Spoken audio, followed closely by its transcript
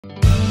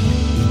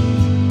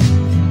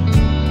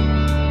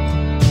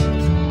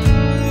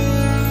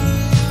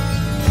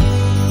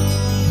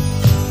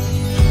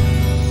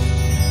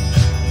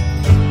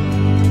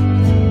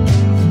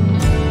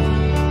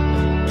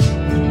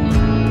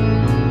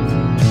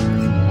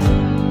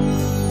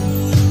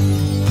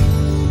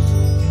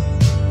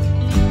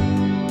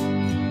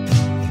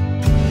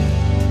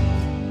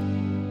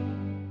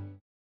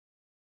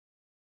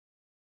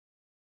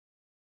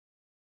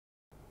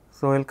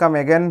So, welcome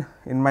again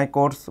in my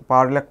course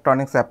Power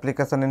Electronics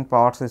Application in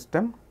Power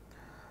System.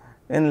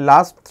 In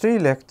last 3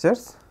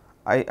 lectures,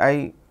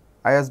 I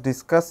was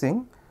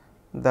discussing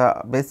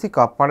the basic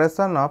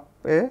operation of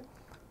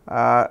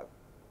a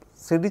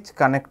series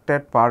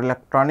connected power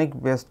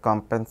electronic based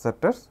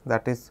compensators,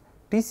 that is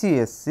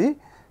TCSC,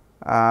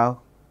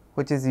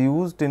 which is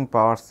used in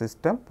power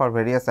system for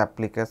various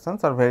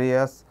applications or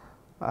various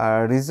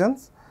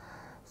reasons.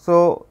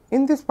 So,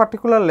 in this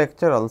particular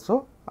lecture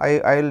also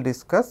I will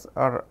discuss,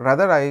 or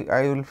rather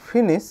I will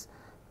finish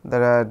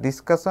the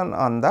discussion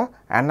on the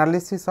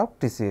analysis of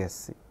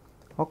TCSC.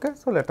 Okay.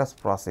 So, let us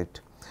proceed.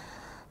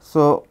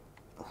 So,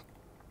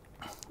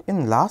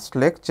 in last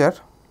lecture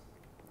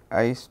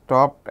I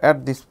stopped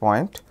at this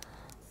point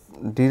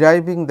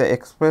deriving the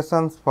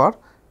expressions for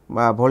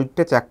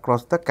voltage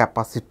across the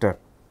capacitor.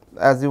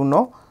 As you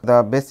know,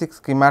 the basic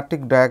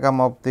schematic diagram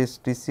of this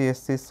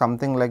TCSC is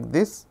something like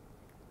this.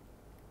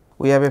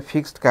 We have a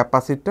fixed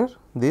capacitor,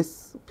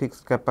 this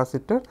fixed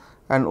capacitor,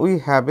 and we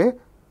have a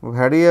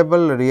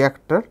variable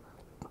reactor,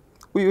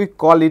 we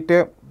call it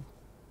a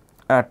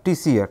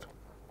TCR,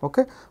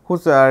 okay,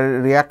 whose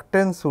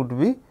reactance would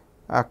be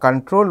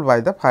controlled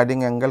by the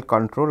firing angle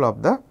control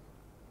of the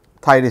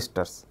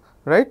thyristors,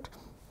 right.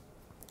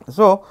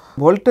 So,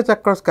 voltage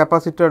across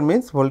capacitor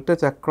means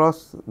voltage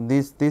across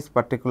this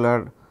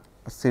particular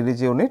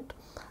series unit,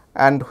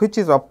 and which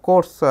is of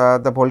course,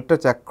 the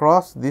voltage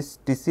across this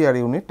TCR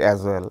unit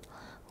as well.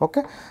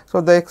 Okay.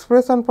 So, the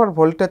expression for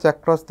voltage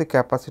across the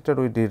capacitor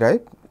we derive,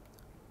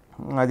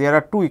 there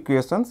are 2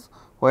 equations.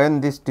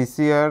 When this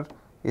TCR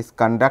is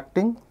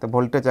conducting, the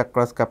voltage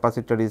across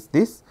capacitor is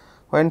this.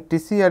 When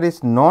TCR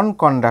is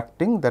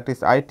non-conducting, that is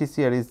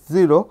ITCR is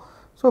 0.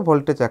 So,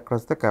 voltage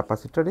across the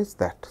capacitor is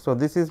that. So,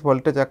 this is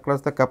voltage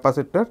across the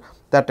capacitor,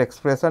 that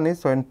expression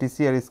is when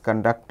TCR is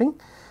conducting,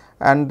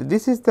 and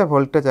this is the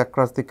voltage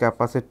across the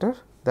capacitor,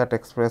 that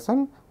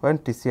expression when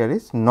TCR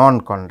is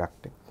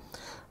non-conducting,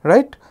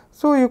 right.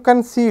 So, you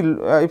can see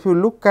if you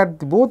look at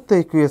both the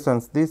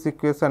equations, this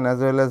equation as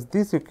well as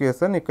this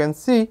equation, you can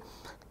see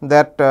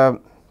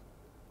that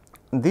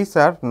these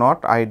are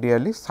not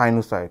ideally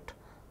sinusoid.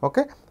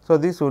 Okay. So,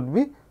 this would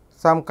be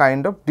some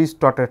kind of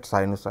distorted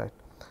sinusoid.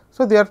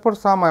 So, therefore,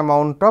 some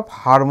amount of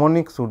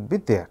harmonics would be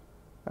there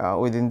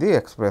within the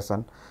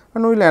expression,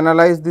 and we will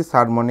analyze this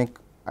harmonic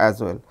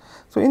as well.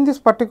 So, in this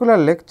particular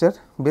lecture,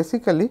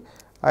 basically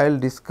I will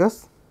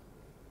discuss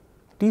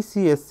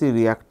TCSC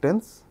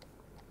reactance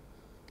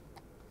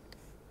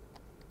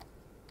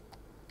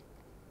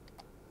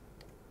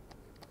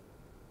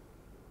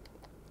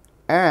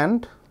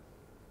and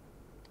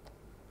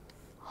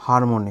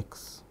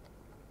harmonics.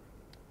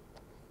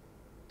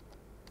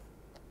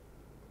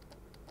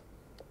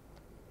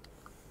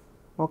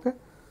 Okay.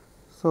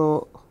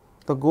 So,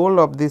 the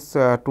goal of this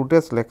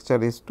today's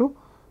lecture is to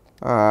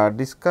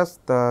discuss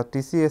the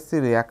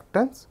TCSC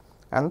reactance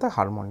and the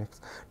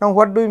harmonics. Now,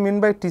 what do we mean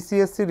by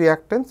TCSC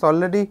reactance?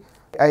 Already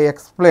I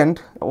explained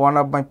one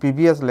of my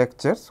previous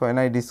lectures when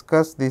I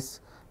discussed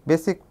this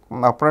basic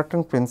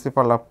operating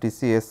principle of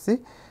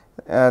TCSC,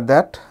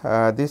 that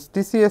this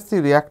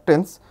TCSC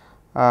reactance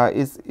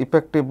is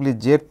effectively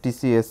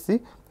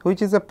ZTCSC,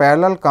 which is a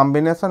parallel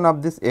combination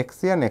of this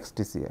XC and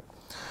XTCI.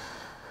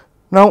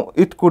 Now,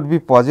 it could be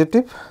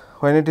positive.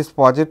 When it is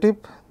positive,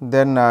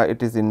 then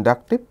it is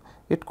inductive.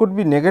 It could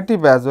be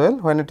negative as well.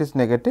 When it is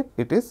negative,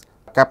 it is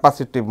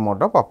capacitive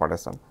mode of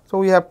operation. So,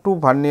 we have 2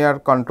 Vernier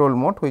control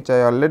mode, which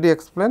I already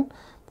explained.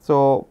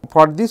 So,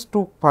 for these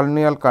 2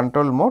 Vernier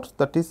control modes,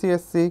 the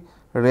TCSC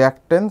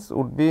reactance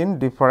would be in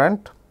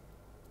different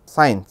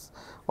signs,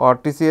 or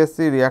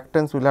TCSC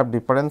reactance will have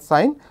different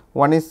sign.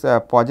 One is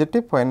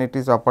positive when it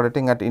is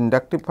operating at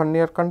inductive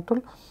Vernier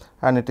control,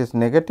 and it is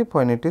negative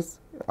when it is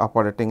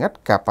operating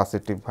at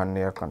capacitive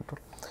Vernier control.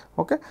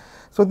 Okay.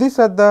 So, these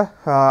are the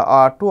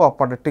 2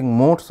 operating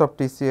modes of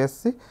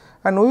TCSC,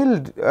 and we will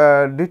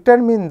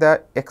determine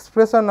the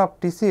expression of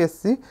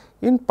TCSC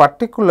in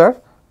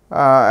particular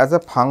as a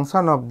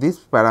function of this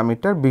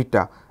parameter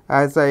beta.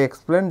 As I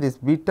explained, this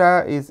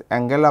beta is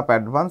angle of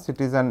advance,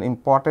 it is an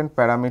important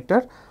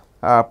parameter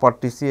for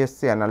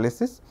TCSC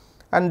analysis,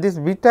 and this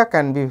beta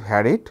can be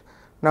varied.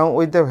 Now,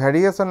 with the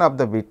variation of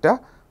the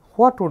beta,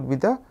 what would be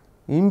the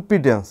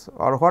impedance,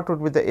 or what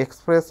would be the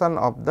expression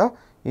of the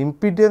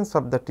impedance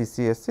of the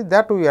TCSC,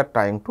 that we are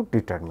trying to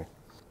determine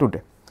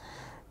today.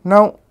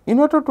 Now, in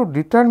order to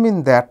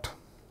determine that,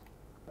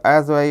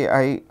 as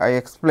I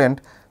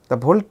explained, the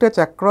voltage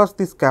across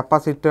this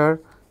capacitor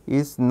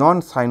is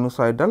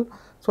non-sinusoidal.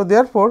 So,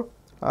 therefore,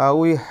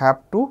 we have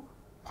to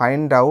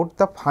find out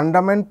the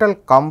fundamental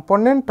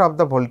component of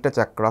the voltage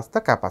across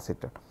the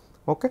capacitor.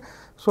 Okay.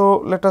 So,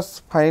 let us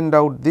find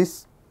out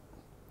this.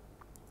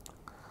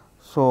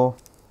 So,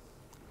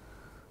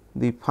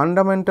 the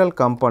fundamental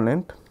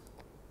component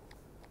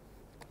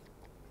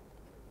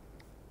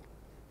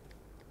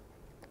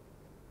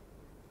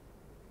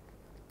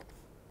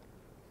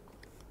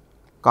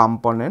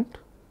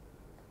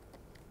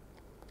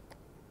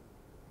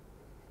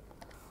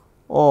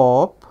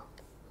of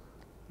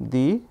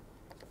the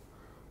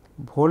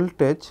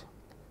voltage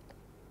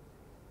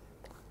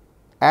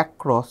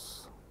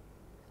across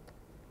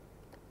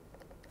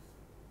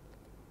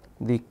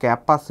the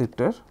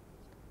capacitor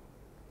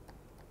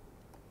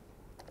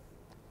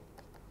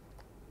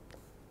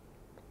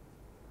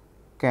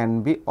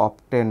can be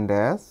obtained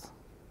as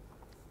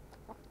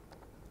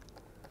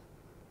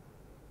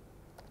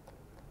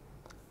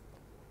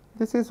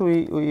this is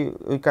we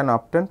can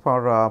obtain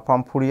for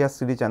from Fourier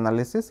series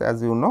analysis,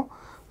 as you know.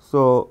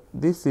 So,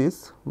 this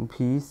is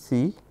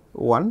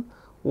VC1,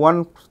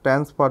 1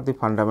 stands for the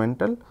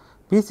fundamental,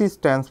 Vc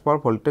stands for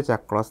voltage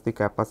across the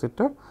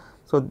capacitor.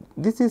 So,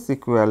 this is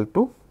equal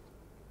to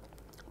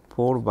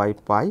 4 by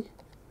pi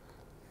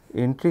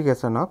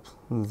integration of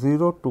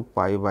 0 to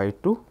pi by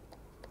 2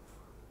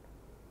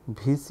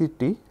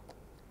 Vct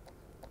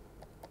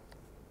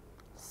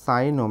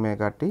sin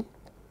omega t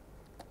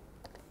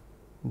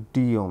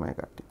d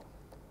omega t.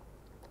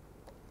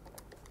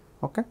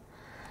 Okay.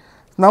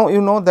 Now,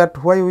 you know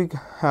that why we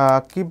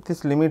keep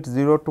this limit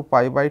 0 to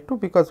pi by 2,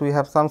 because we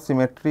have some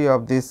symmetry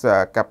of this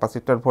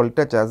capacitor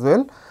voltage as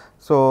well.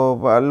 So,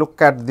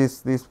 look at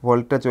this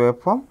voltage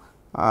waveform.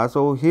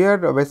 So, here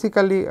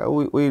basically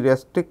we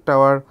restrict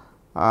our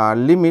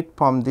limit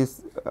from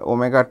this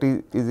omega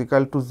t is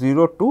equal to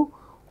 0 to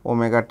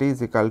omega t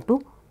is equal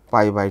to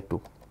pi by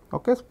 2,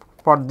 okay,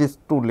 for this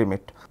two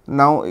limit.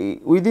 Now,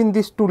 within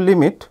this two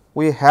limit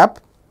we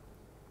have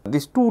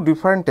these two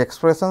different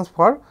expressions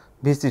for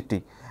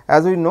Vct.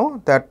 As we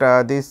know that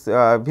this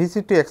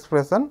Vct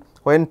expression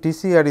when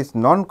TCR is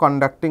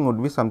non-conducting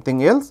would be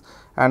something else,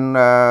 and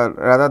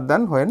rather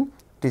than when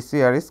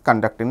TCR is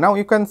conducting. Now,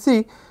 you can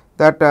see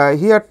that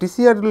here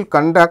TCR will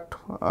conduct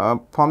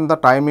from the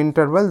time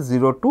interval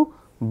 0 to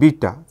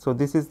beta. So,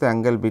 this is the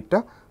angle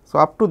beta. So,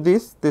 up to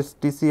this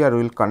TCR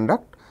will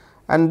conduct,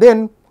 and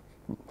then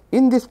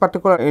in this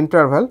particular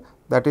interval,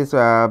 that is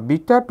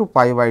beta to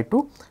pi by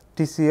 2,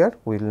 TCR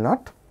will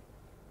not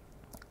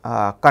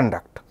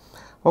conduct.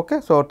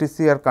 Okay. So,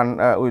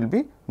 TCR will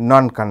be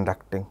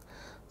non-conducting.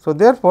 So,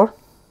 therefore,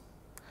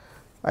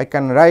 I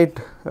can write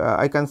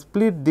I can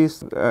split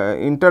this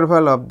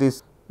interval of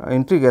this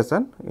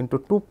integration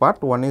into two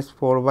part. One is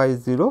 4 by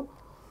 0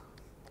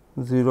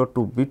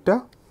 to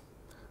beta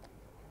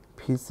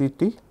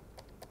Vct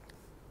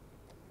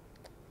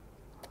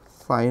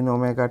sin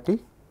omega t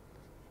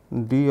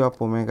d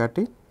of omega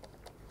t.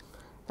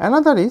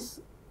 Another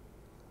is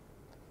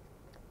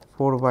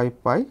 4 by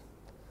pi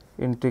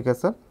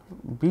integration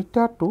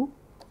beta to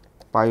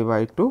pi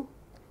by 2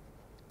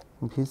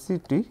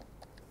 Vct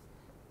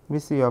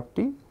Vc of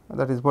t,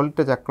 that is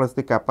voltage across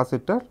the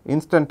capacitor,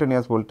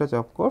 instantaneous voltage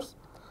of course,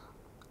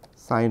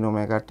 sin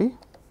omega t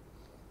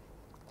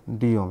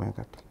d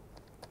omega t.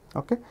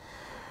 Okay.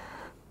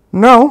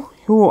 Now,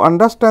 you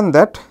understand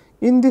that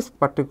in this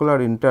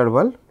particular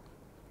interval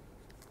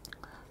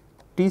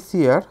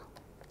TCR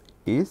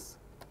is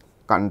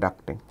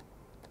conducting.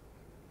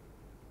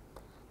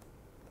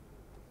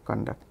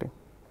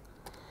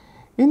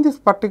 In this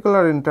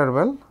particular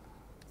interval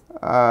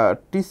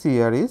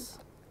TCR is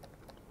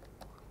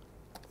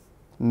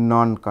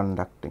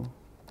non-conducting.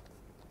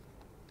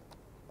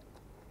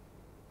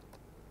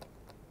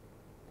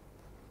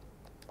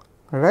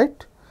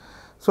 Right.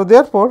 So,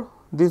 therefore,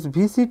 this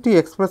Vct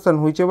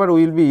expression whichever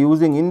we will be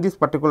using in this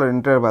particular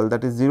interval,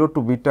 that is 0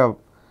 to beta,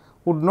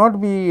 would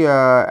not be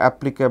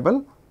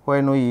applicable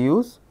when we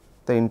use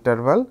the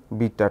interval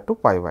beta to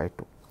pi by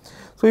 2.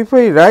 So, if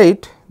I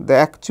write the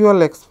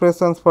actual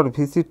expressions for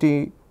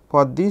Vct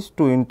for these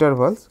two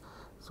intervals,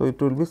 so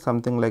it will be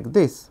something like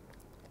this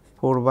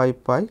 4 by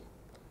pi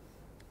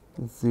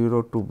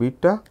 0 to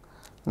beta.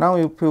 Now,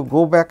 if you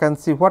go back and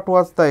see what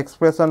was the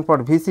expression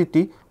for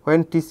Vct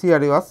when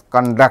TCR was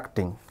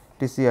conducting,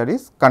 TCR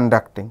is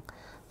conducting.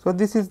 So,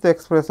 this is the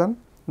expression,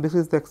 this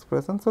is the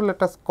expression. So,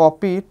 let us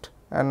copy it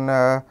and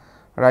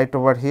write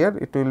over here,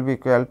 it will be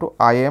equal to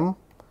I m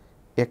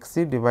x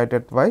c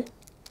divided by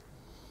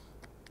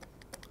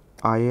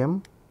I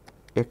m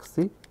x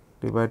c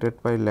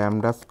divided by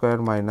lambda square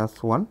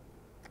minus 1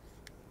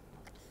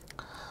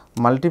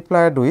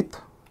 multiplied with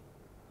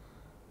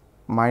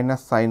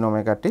minus sin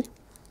omega t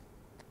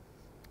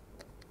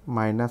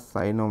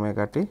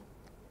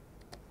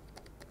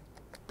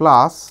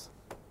plus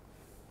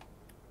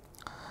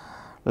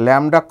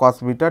lambda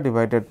cos beta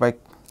divided by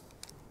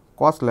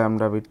cos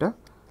lambda beta,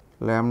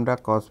 lambda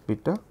cos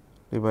beta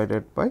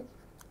divided by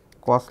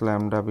cos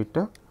lambda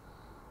beta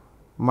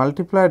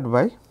multiplied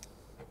by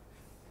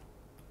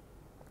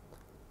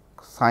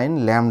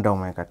sin lambda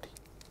omega t,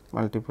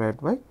 multiplied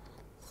by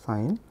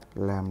sin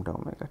lambda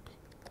omega t.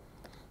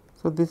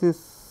 So, this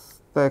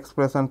is the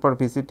expression for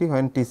Vct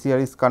when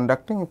TCR is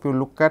conducting. If you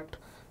look at,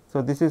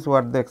 so this is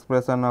what the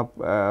expression of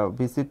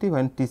Vct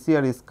when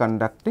TCR is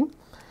conducting.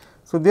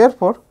 So,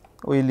 therefore,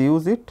 we will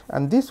use it,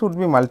 and this would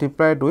be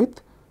multiplied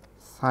with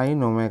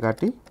sin omega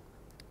t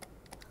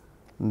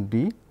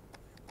d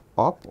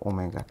of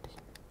omega t.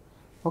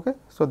 Okay.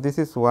 So, this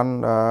is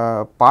one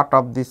part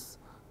of this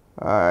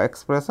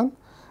expression.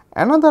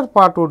 Another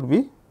part would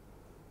be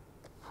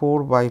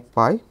 4 by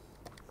pi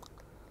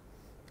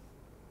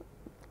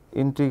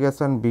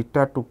integration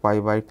beta to pi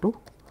by 2.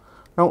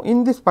 Now,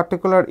 in this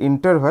particular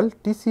interval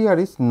TCR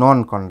is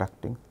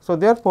non-conducting. So,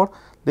 therefore,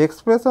 the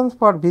expressions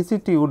for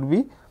VCT would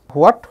be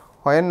what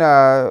when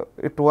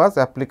it was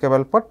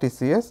applicable for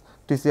TCS,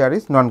 TCR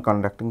is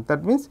non-conducting,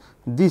 that means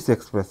this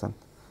expression,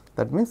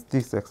 that means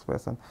this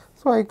expression.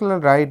 So, I will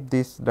write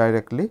this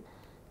directly.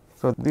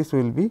 So, this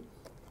will be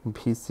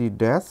Vc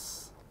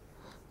dash.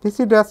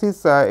 Vc dash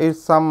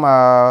is some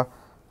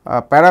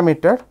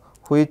parameter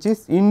which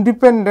is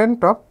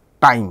independent of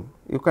time.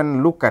 You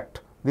can look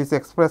at this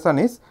expression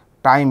is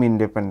time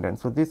independent.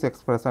 So, this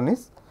expression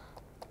is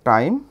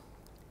time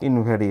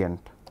invariant.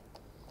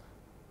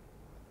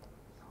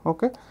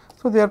 Okay.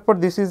 So, therefore,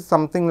 this is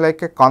something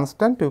like a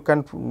constant, you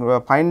can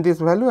find this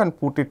value and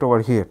put it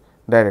over here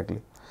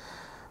directly.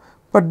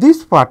 But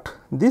this part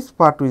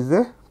is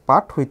a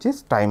part which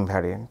is time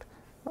variant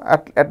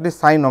at the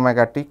sin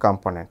omega t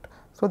component.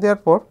 So,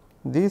 therefore,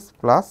 this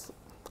plus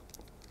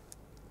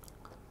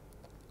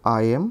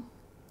I m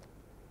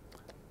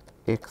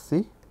x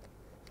c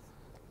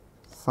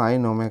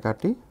sin omega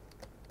t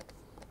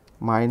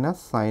minus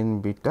sin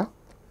beta,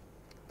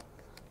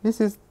 this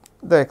is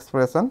the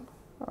expression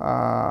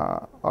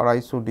or I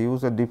should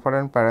use a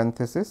different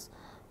parenthesis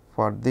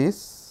for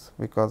this,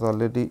 because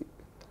already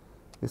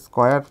the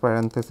square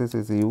parenthesis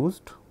is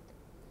used.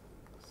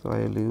 So,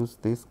 I will use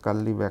this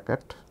curly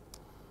bracket.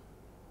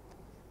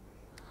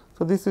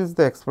 So, this is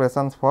the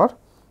expressions for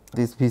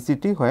this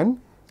VCT when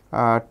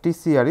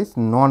TCR is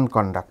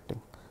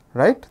non-conducting,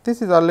 right.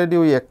 This is already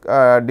we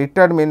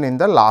determined in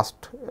the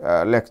last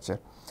lecture.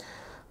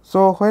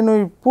 So, when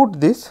we put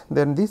this,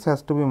 then this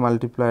has to be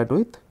multiplied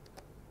with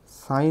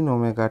sin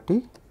omega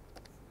t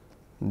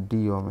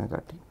d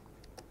omega t.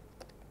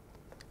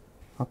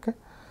 Okay.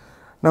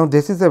 Now,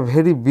 this is a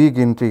very big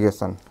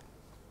integration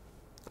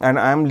and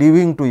I am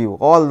leaving to you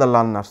all the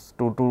learners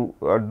to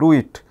do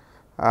it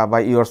by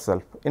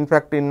yourself. In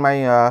fact, in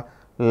my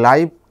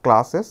live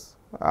classes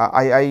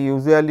I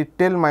usually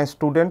tell my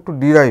student to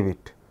derive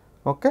it,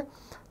 okay,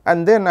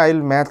 and then I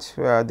will match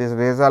this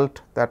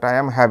result that I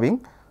am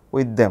having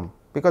with them,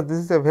 because this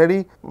is a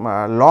very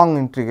long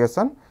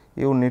integration.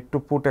 You need to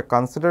put a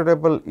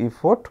considerable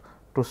effort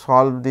to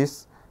solve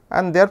this,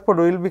 and therefore,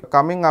 we will be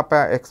coming up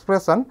a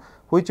expression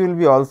which will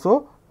be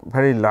also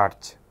very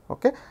large.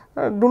 Okay.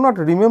 Do not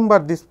remember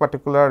this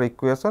particular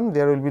equation,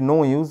 there will be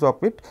no use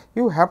of it.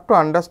 You have to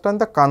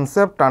understand the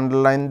concept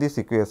underlying this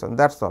equation,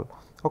 that is all.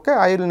 Okay.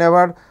 I will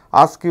never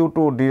ask you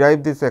to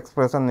derive this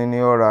expression in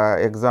your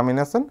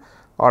examination,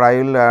 or I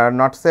will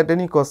not set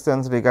any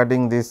questions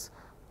regarding this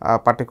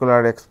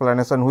particular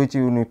explanation which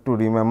you need to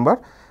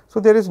remember. So,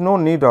 there is no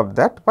need of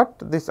that, but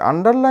this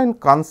underlying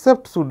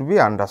concept should be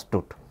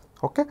understood.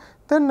 Okay.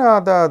 Then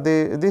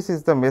this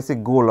is the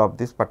basic goal of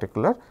this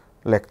particular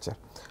lecture.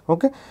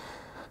 Okay.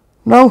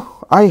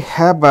 Now, I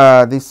have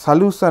the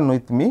solution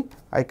with me,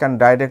 I can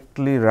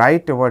directly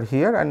write over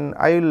here and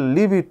I will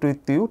leave it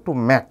with you to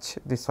match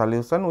the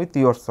solution with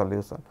your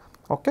solution.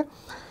 Okay.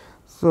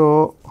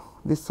 So,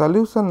 the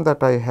solution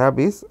that I have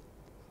is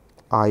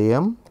I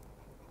m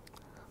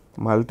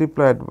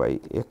multiplied by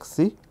x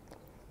c,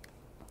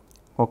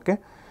 okay,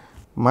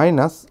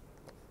 minus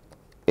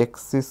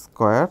x c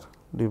square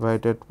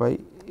divided by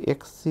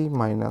x c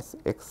minus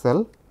x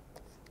l,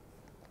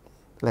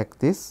 like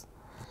this,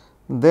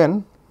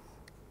 then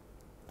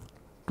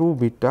 2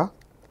 beta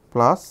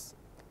plus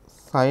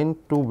sin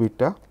 2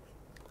 beta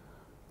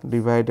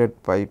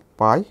divided by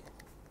pi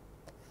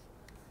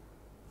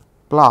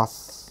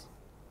plus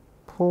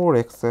 4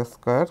 x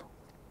square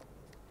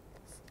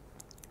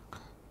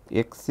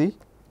x c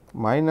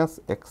minus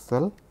x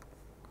l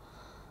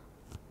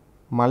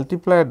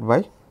multiplied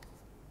by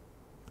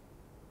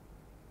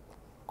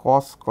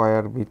cos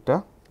square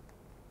beta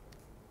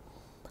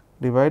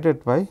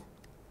divided by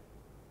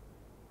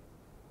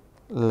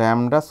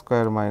lambda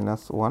square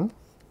minus 1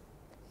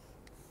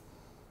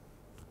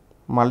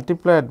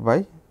 multiplied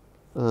by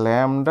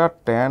lambda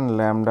tan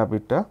lambda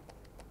beta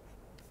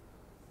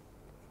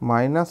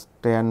minus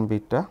tan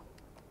beta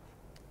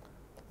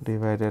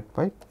divided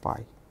by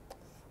pi.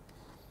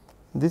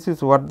 This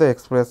is what the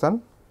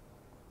expression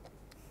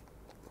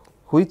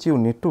which you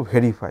need to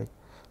verify.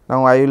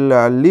 Now, I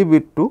will leave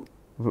it to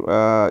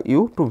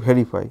you to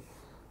verify.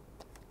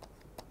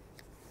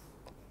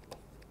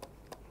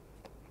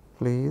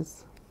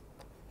 Please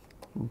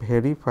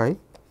verify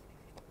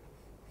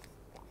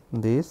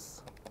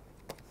this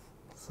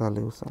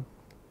solution.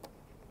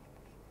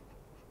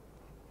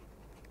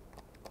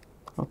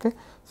 Okay.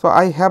 So,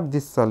 I have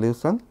this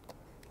solution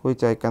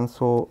which I can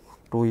show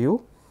to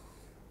you,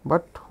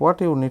 but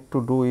what you need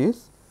to do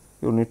is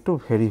you need to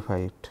verify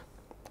it.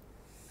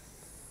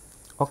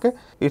 Okay.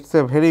 It is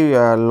a very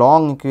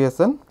long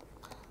equation.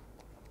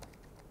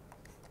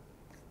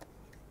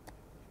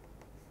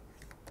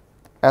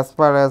 As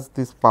far as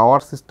this power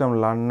system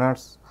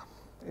learners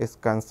is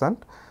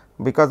concerned,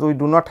 because we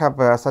do not have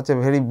such a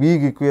very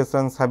big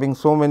equations having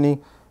so many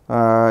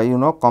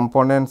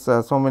components,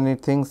 so many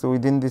things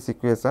within this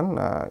equation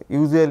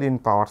usually in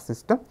power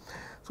system.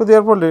 So,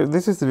 therefore,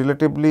 this is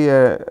relatively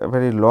a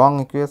very long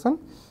equation,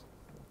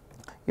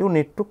 you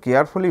need to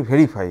carefully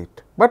verify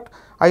it, but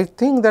I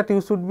think that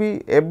you should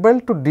be able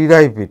to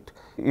derive it,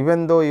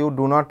 even though you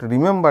do not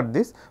remember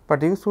this,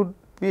 but you should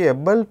be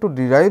able to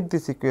derive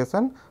this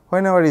equation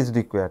whenever is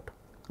required.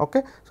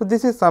 Okay. So,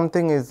 this is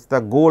something is the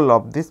goal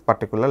of this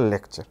particular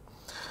lecture.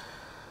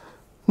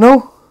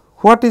 Now,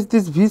 what is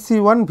this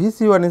Vc1?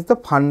 Vc1 is the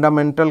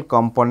fundamental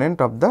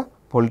component of the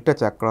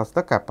voltage across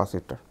the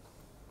capacitor.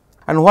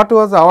 And what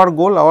was our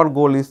goal? Our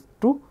goal is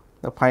to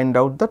find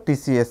out the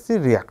TCSC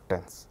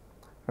reactance,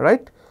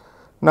 right.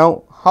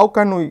 Now, how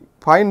can we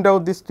find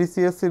out this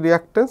TCSC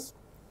reactance?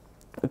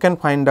 We can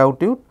find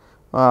out it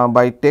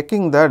by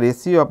taking the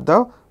ratio of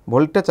the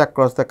voltage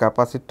across the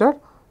capacitor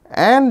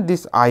and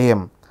this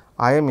Im.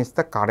 Im is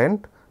the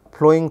current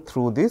flowing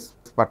through this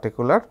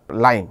particular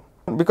line,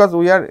 because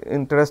we are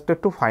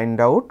interested to find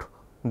out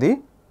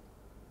the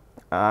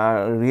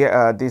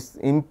this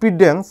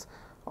impedance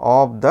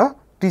of the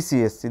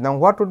TCSC. Now,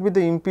 what would be the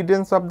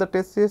impedance of the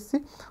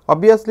TCSC?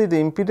 Obviously, the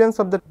impedance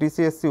of the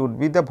TCSC would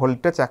be the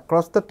voltage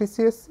across the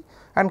TCSC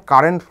and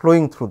current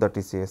flowing through the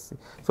TCSC.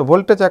 So,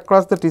 voltage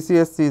across the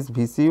TCSC is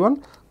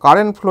Vc1,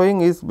 current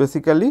flowing is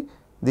basically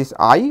this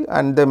I,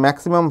 and the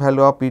maximum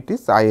value of it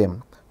is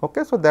Im.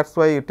 Okay. So, that is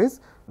why it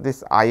is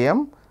this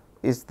Im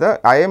is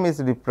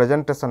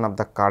representation of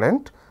the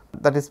current,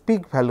 that is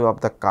peak value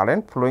of the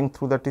current flowing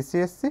through the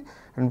TCSC,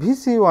 and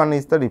Vc1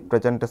 is the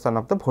representation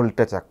of the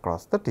voltage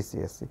across the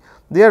TCSC.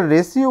 Their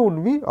ratio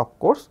would be of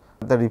course,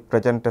 the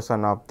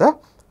representation of the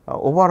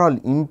overall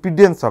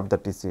impedance of the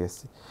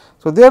TCSC.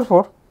 So,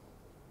 therefore,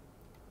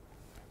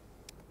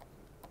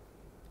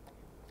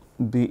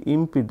 the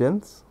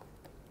impedance,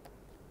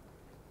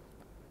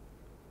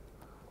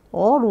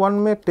 or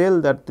one may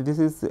tell that this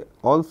is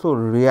also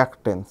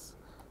reactance,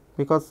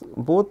 because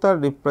both are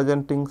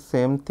representing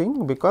same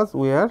thing, because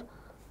we are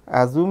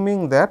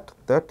assuming that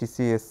the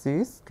TCSC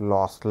is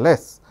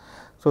lossless.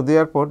 So,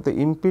 therefore, the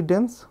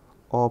impedance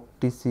of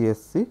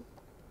TCSC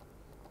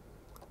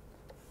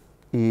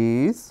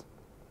is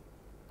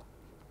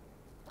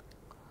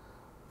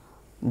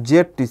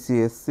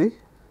ZTCSC,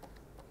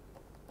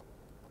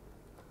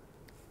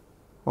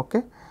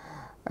 okay.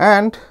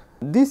 And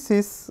this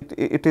is,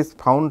 it is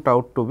found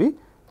out to be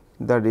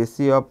the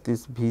ratio of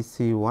this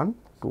Vc1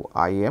 to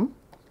Im.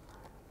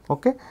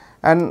 Okay.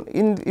 And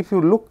if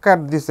you look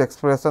at this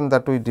expression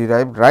that we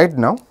derived right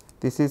now,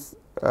 this is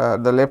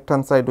the left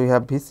hand side we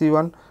have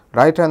Vc1,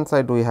 right hand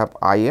side we have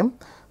Im.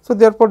 So,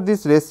 therefore,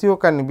 this ratio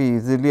can be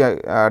easily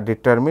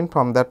determined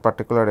from that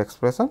particular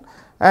expression,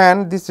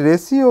 and this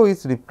ratio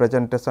is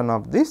representation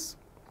of this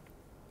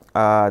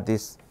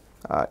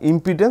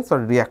impedance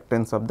or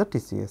reactance of the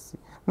TCSC.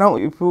 Now,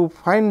 if you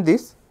find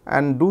this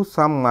and do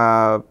some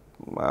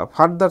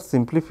further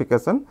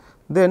simplification,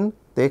 then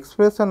the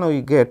expression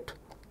we get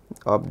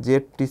of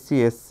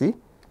ZTCSC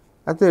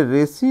as a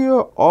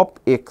ratio of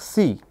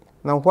Xc.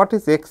 Now, what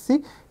is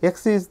Xc?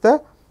 Xc is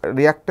the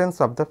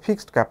reactance of the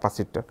fixed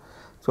capacitor.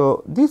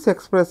 So, these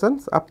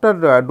expressions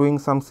after doing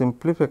some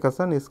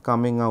simplification is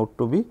coming out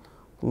to be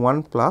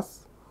 1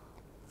 plus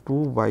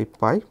 2 by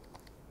pi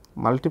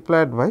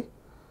multiplied by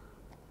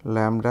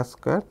lambda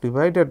square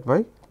divided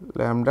by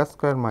lambda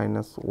square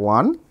minus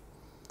 1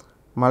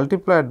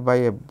 multiplied by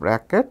a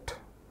bracket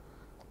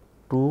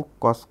 2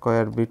 cos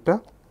square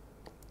beta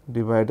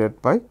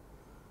divided by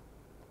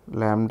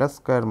lambda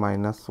square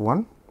minus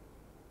 1,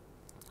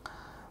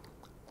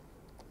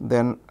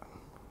 then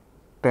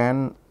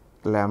tan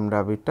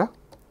lambda beta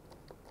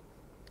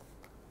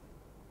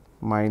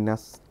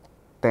minus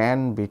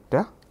tan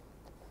beta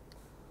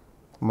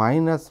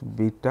minus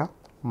beta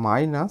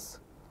minus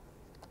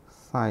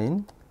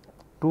sin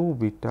 2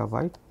 beta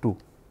by 2.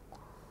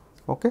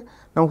 Okay.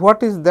 Now,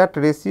 what is that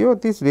ratio?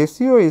 This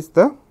ratio is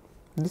the,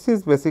 this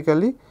is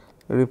basically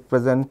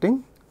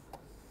representing,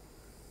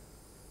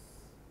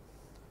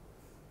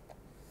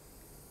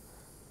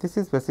 this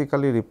is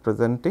basically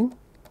representing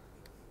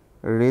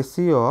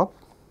ratio of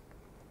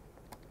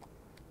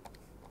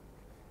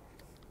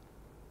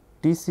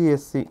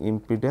TCSC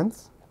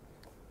impedance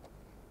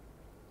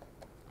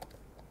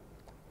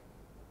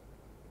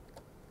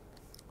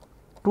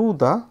to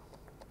the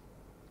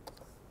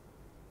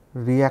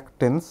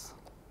reactance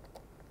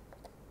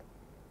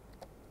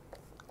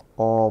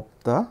of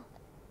the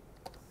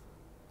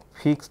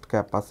fixed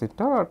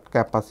capacitor or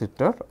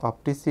capacitor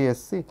of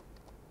TCSC.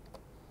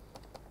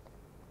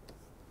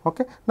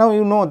 Okay. Now,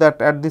 you know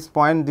that at this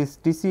point this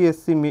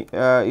TCSC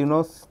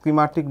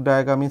schematic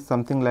diagram is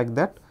something like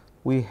that.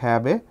 We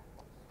have a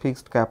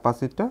fixed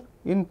capacitor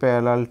in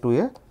parallel to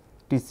a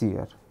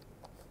TCR.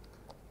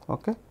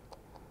 Okay.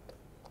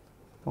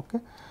 Okay.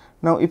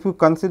 Now, if you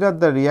consider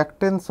the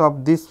reactance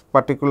of this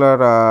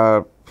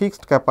particular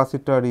fixed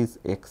capacitor is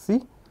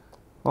Xc,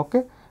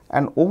 okay,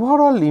 and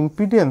overall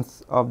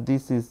impedance of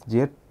this is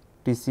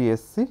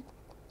ZTCSC,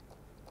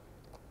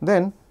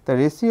 then the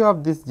ratio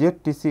of this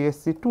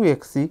ZTCSC to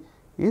Xc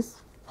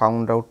is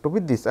found out to be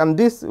this, and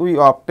this we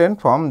obtained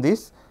from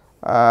this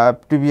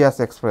previous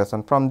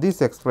expression. From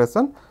this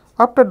expression,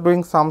 after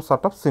doing some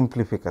sort of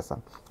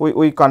simplification,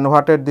 we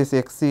converted this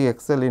Xc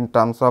XL in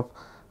terms of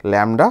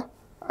lambda,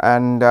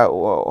 and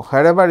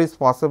wherever is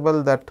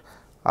possible that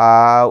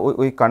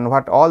we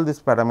convert all this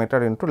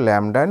parameter into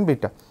lambda and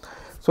beta.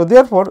 So,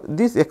 therefore,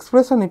 this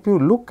expression if you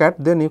look at,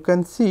 then you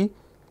can see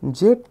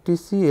Z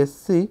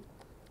TCSC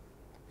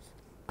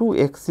to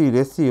XC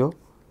ratio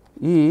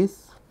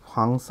is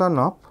function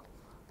of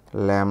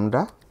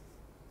lambda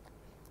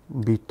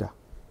beta,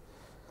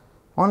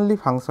 only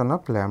function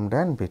of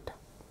lambda and beta.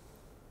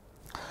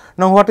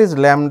 Now, what is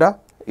lambda?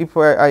 If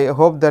I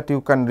hope that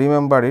you can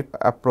remember it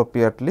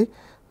appropriately.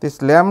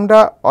 This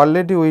lambda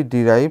already we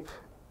derive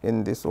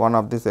in this one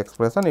of this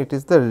expression, it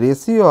is the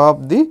ratio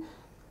of the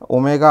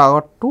omega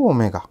r to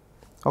omega,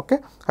 okay,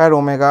 where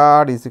omega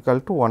r is equal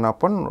to 1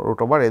 upon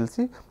root over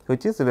LC,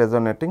 which is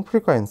resonating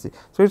frequency.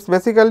 So, it is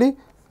basically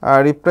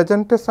a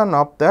representation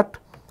of that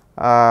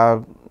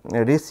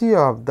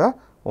ratio of the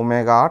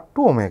omega r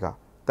to omega.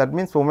 That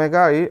means,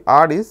 omega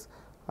r is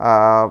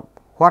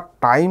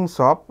what times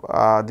of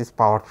this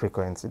power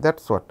frequency, that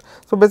is what.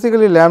 So,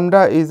 basically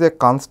lambda is a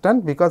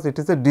constant because it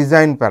is a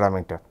design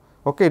parameter,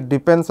 okay. It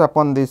depends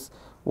upon this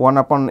 1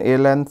 upon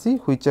L and C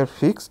which are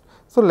fixed.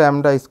 So,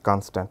 lambda is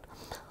constant.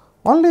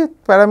 Only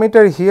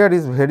parameter here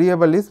is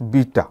variable is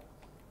beta.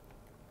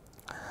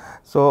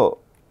 So,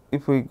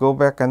 if we go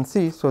back and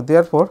see, so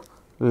therefore,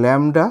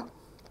 lambda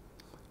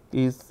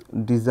is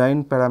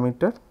design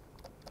parameter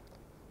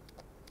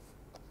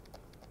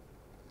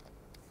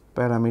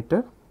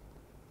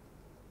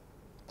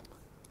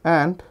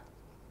and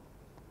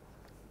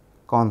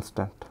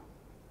constant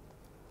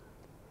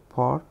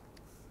for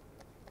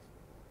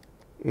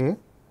a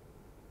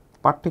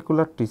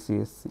particular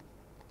TCSC.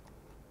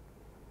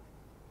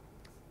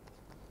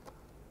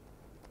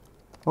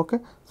 Okay.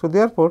 So,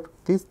 therefore,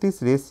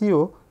 this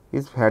ratio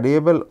is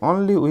variable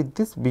only with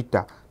this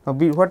beta. Now,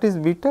 what is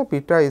beta?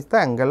 Beta is the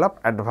angle of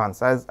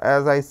advance. As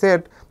I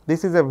said,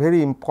 this is a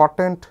very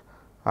important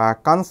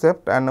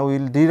concept, and we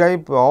will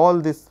derive all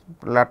this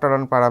later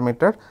on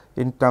parameter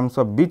in terms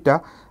of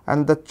beta,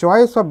 and the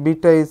choice of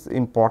beta is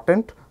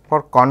important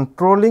for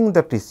controlling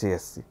the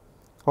TCSC.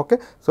 Okay.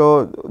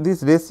 So,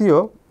 this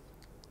ratio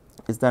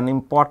is an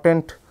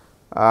important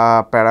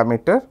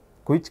parameter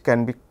which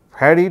can be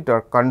varied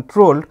or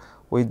controlled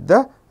with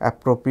the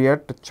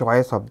appropriate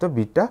choice of the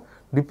beta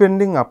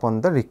depending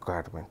upon the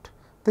requirement.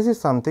 This is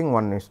something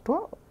one needs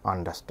to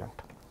understand.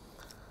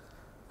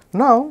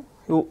 Now,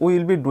 we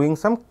will be doing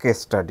some case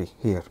study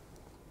here.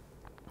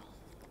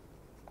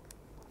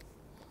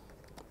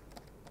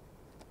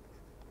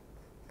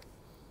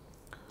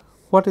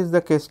 What is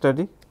the case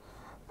study?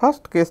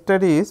 First case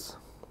study is,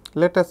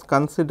 let us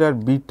consider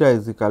beta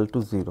is equal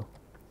to 0.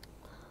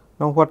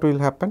 Now, what will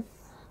happen?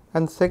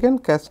 And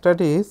second case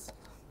study is,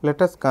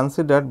 let us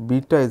consider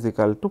beta is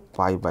equal to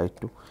pi by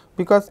 2,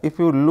 because if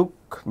you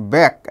look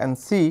back and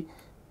see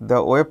the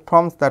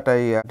waveforms that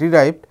I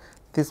derived,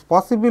 this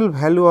possible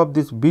value of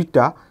this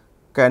beta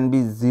can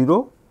be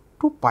 0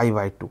 to pi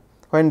by 2.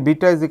 When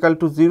beta is equal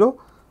to 0,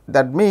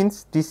 that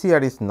means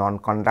TCR is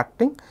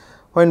non-conducting.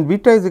 When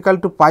beta is equal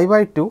to pi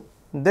by 2,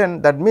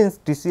 then that means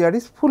TCR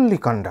is fully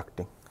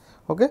conducting.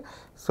 Okay.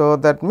 So,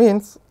 that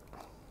means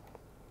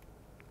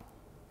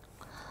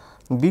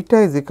beta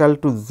is equal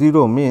to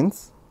 0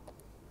 means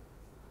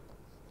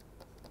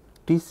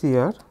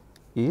TCR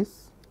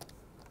is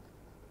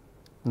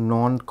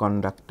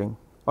non-conducting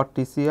or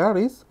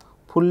TCR is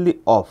fully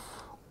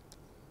off.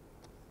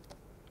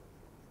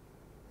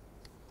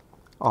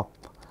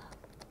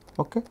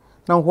 Okay.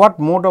 Now, what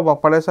mode of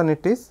operation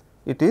it is?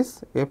 It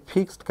is a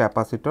fixed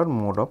capacitor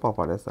mode of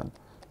operation.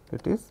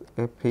 It is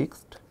a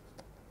fixed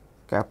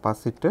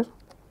capacitor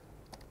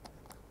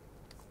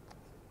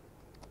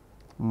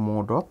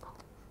mode of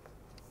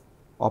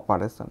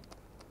operation,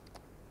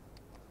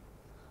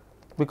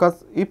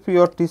 because if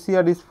your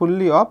TCR is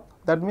fully off,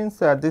 that means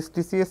this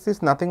TCSC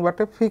is nothing but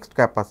a fixed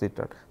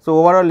capacitor. So,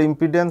 overall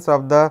impedance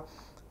of the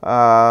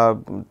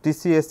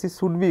TCSC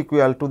should be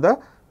equal to the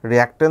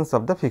reactance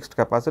of the fixed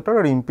capacitor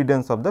or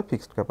impedance of the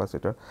fixed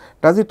capacitor.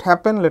 Does it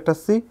happen? Let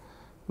us see.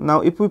 Now,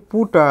 if we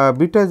put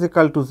beta is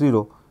equal to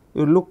 0,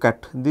 you look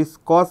at this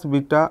cos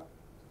beta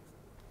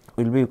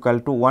will be equal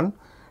to 1,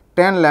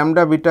 tan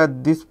lambda beta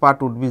this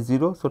part would be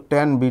 0. So,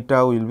 tan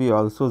beta will be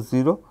also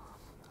 0.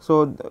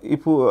 So,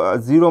 if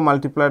 0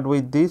 multiplied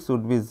with this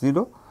would be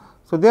 0.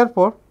 So,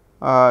 therefore,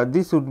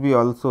 this would be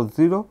also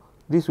 0,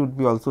 this would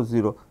be also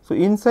 0. So,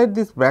 inside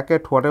this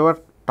bracket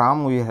whatever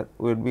term we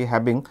will be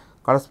having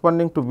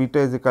corresponding to beta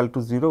is equal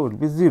to 0 will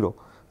be 0.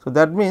 So,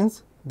 that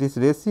means this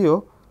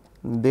ratio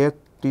there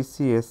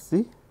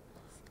TCSC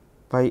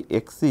by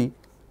XC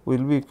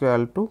will be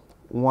equal to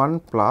 1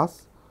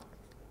 plus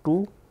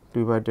 2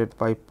 divided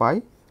by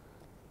pi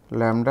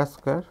lambda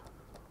square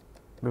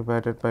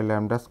divided by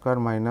lambda square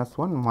minus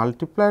 1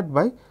 multiplied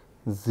by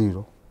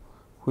 0,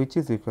 which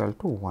is equal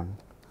to 1.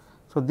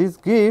 So, this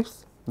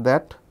gives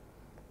that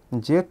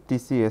Z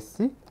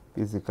TCSC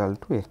is equal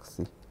to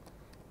XC,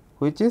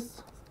 which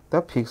is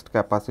the fixed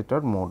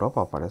capacitor mode of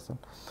operation.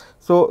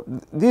 So,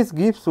 this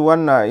gives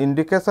one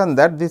indication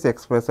that this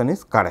expression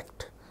is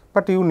correct,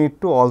 but you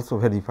need to also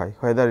verify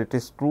whether it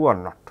is true or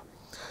not.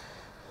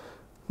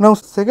 Now,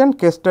 second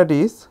case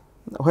study is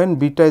when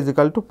beta is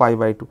equal to pi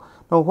by 2.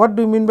 Now, what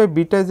do you mean by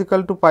beta is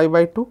equal to pi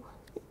by 2?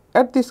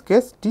 At this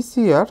case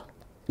TCR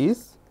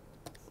is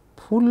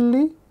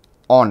fully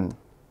on.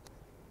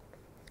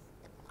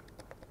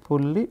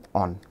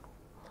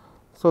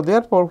 So,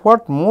 therefore,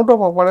 what mode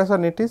of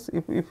operation it is?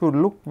 If you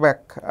look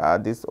back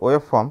this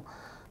waveform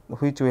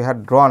which we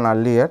had drawn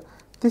earlier,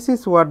 this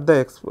is what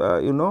the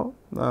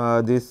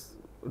this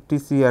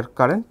TCR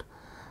current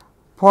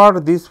for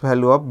this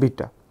value of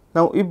beta.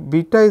 Now, if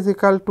beta is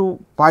equal to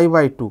pi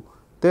by 2,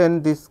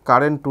 then this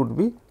current would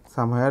be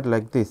somewhere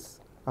like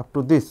this up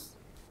to this.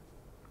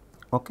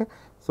 Okay.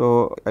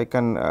 So, I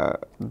can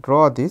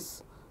draw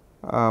this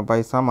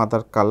by some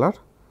other color,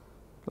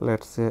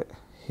 let us say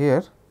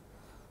here,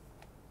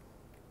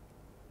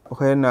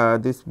 when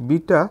this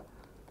beta,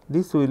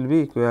 this will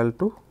be equal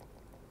to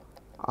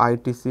I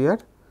TCR,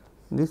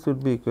 this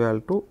would be equal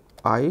to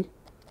I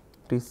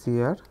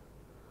TCR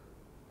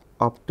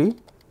of t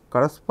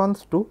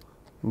corresponds to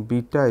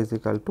beta is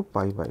equal to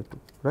pi by 2,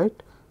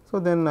 right. So,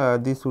 then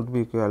this would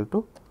be equal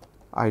to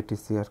I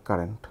TCR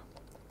current.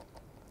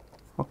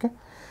 Okay.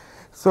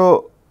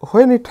 So,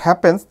 when it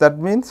happens, that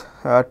means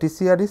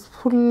TCR is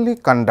fully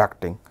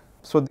conducting.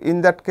 So,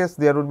 in that case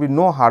there would be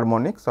no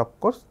harmonics, of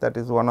course, that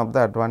is one of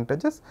the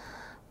advantages,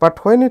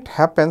 but when it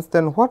happens,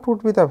 then what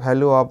would be the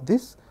value of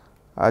this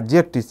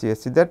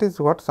ZTCSC? That is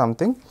what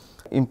something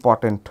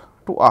important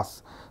to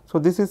us. So,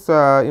 this is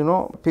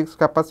fixed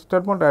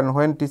capacitor mode, and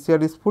when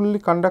TCR is fully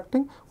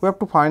conducting, we have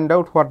to find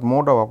out what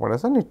mode of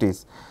operation it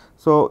is.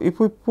 So, if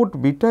we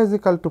put beta is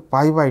equal to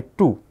pi by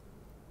 2,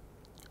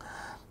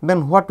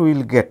 then what we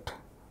will get?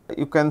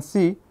 You can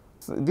see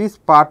this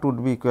part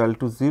would be equal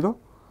to 0.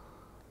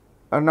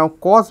 And now,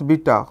 cos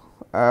beta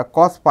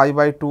cos pi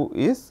by 2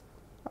 is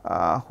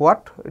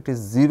what? It is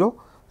 0.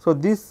 So,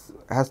 this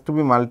has to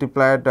be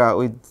multiplied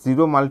with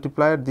 0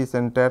 multiplier this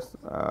entire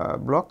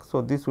block.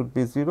 So, this would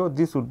be 0,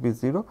 this would be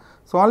 0.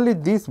 So, only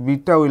this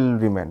beta will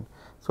remain.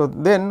 So,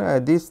 then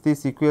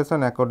this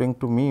equation according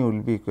to me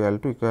will be equal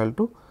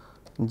to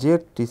Z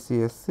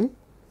TCSC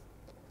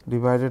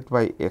divided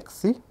by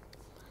Xc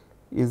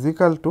is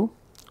equal to,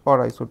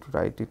 or I should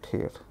write it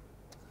here,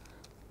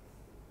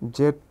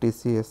 Z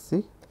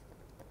TCSC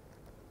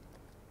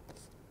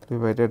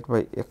divided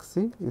by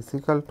Xc is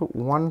equal to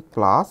 1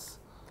 plus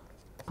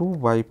 2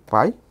 by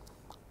pi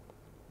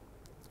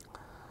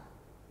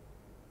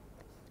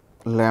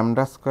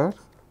lambda square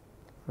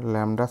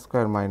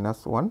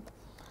minus 1,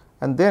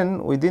 and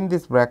then within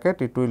this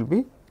bracket it will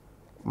be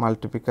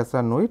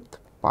multiplication with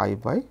pi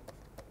by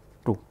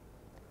 2.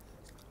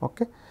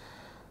 Okay.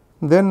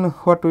 Then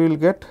what we will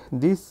get?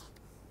 This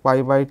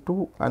pi by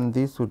 2 and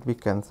this would be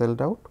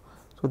cancelled out.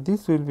 So,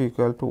 this will be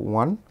equal to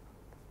 1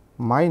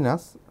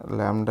 minus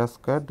lambda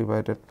square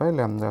divided by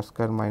lambda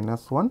square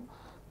minus 1.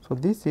 So,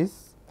 this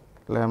is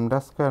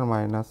lambda square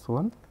minus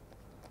 1,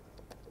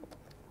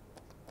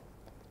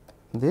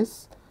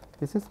 this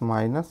is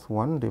minus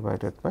 1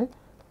 divided by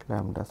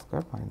lambda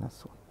square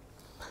minus 1.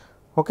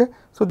 Okay.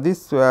 So,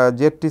 this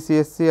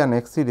ZTCSC and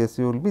Xc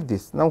ratio will be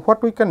this. Now,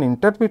 what we can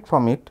interpret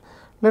from it?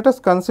 Let us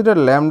consider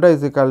lambda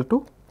is equal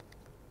to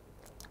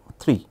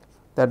 3.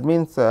 That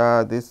means,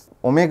 this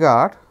omega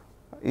r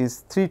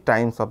is 3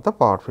 times of the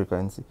power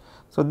frequency.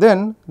 So,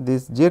 then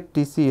this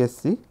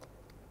ZTCSC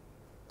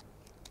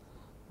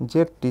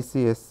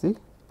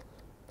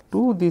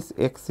to this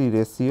Xc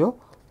ratio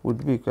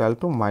would be equal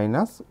to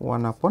minus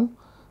 1 upon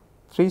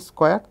 3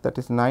 square, that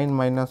is 9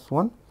 minus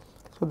 1.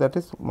 So, that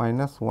is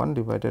minus 1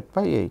 divided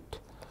by 8.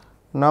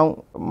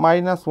 Now,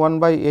 minus 1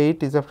 by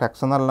 8 is a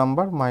fractional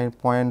number, my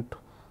point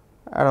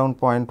around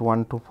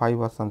 0.125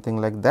 or something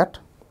like that.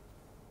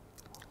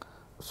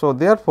 So,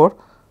 therefore,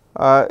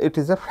 it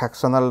is a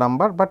fractional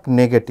number, but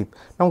negative.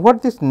 Now,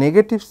 what this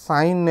negative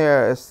sign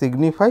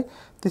signify?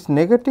 This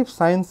negative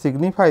sign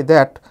signify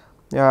that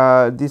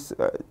this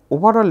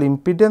overall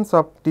impedance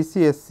of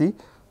TCSC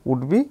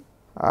would be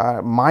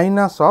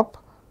minus of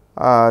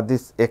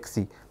this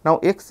Xc. Now,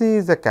 Xc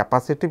is a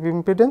capacitive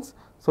impedance.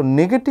 So,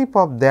 negative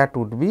of that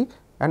would be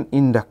an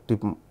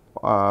inductive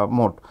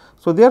mode.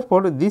 So,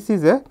 therefore, this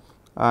is a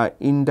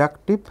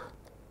inductive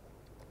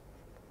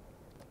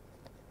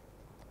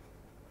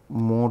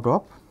mode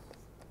of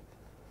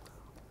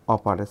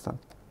operation.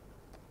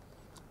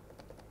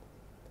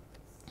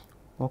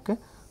 Okay.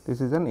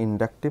 This is an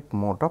inductive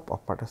mode of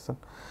operation.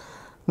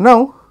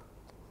 Now,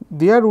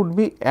 there would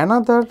be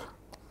another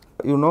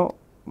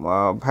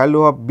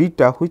value of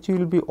beta, which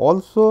will be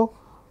also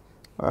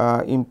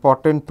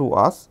important to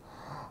us,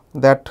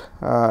 that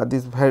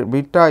this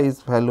beta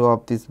is value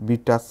of this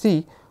beta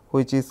c,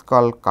 which is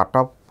called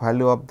cutoff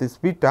value of this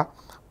beta,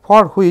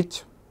 for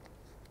which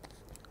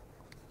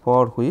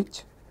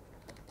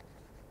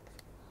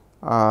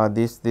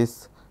this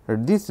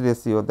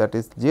ratio, that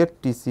is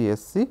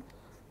ZTCSC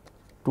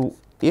to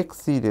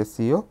Xc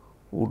ratio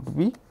would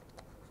be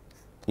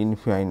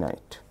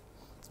infinite.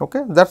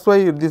 Okay. That is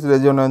why this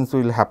resonance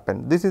will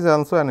happen. This is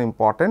also an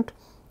important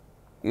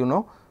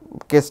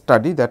case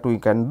study that we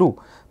can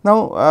do.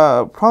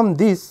 Now, from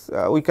this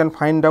we can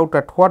find out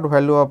at what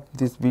value of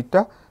this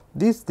beta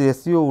this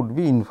ratio would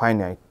be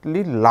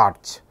infinitely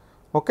large.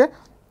 Okay.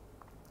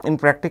 in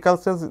practical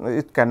sense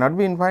it cannot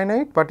be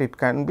infinite, but it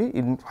can be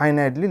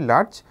infinitely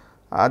large.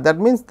 That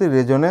means the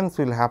resonance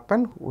will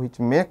happen, which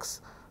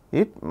makes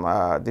it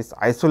this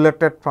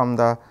isolated from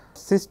the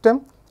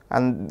system,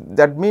 and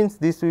that means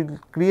this will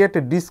create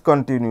a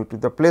discontinuity.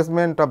 The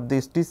placement of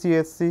this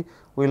TCSC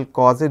will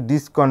cause a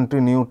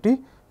discontinuity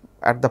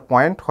at the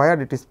point where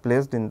it is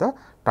placed in the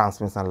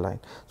transmission line.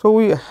 So,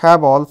 we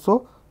have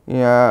also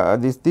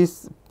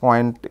this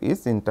point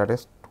is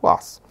interest to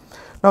us.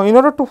 Now, in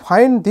order to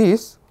find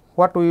this,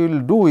 what we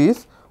will do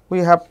is we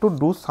have to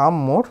do some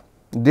more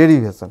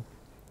derivation.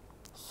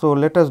 So,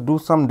 let us do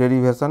some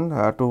derivation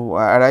to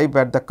arrive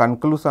at the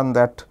conclusion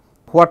that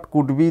what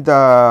could be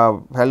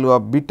the value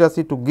of beta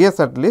c, to guess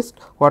at least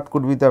what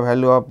could be the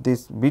value of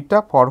this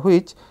beta for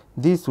which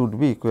this would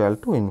be equal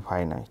to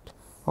infinite.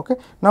 Okay.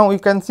 Now, we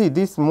can see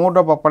this mode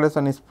of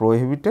operation is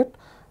prohibited,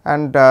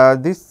 and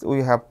this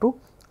we have to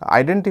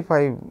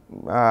identify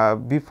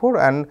before,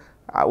 and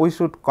we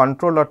should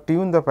control or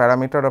tune the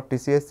parameter of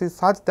TCSC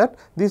such that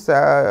this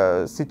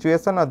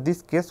situation or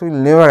this case will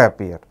never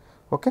appear.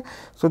 Okay.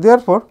 So,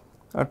 therefore,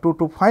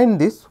 to find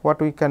this, what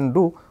we can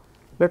do,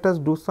 let us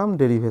do some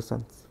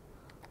derivations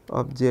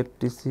of Z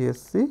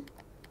TCSC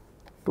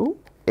to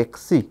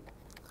x c.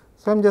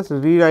 So, I am just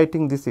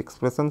rewriting these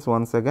expressions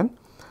once again.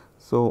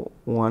 So,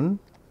 1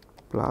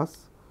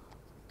 plus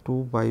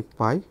 2 by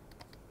pi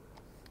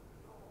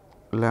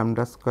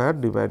lambda square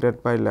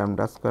divided by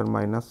lambda square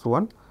minus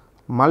 1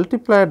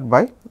 multiplied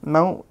by,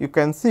 now you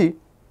can see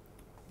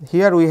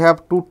here we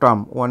have two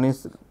term, one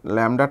is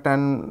lambda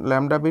tan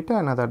lambda beta,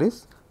 another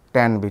is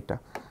tan beta.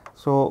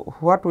 So,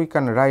 what we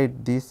can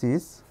write, this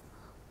is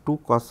 2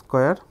 cos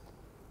square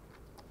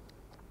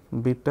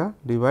beta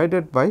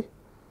divided by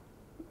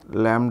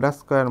lambda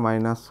square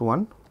minus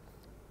 1,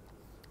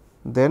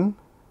 then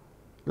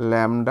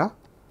lambda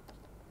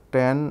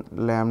tan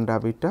lambda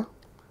beta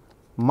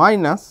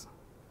minus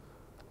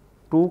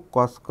 2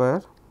 cos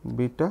square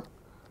beta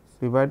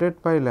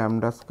divided by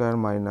lambda square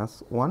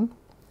minus 1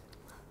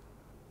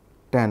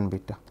 tan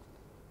beta.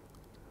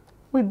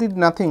 We did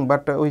nothing,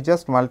 but we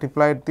just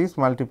multiplied this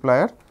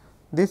multiplier,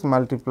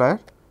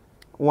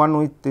 one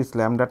with this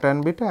lambda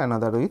tan beta,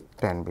 another with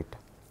tan beta.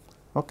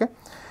 Okay.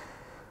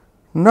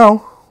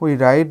 Now, we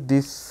write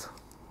this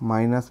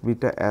minus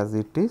beta as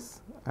it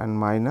is and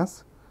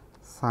minus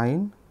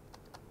sin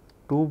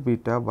 2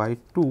 beta by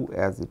 2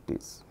 as it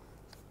is.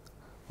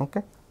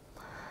 Okay.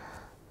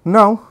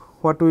 Now,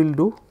 what we will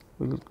do?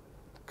 We will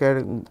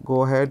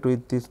go ahead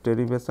with this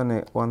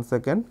derivation once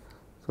again.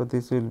 So,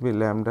 this will be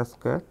lambda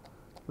square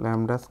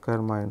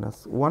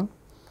minus 1.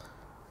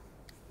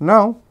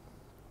 Now,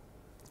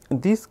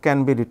 this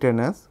can be written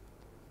as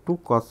 2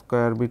 cos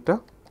square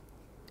beta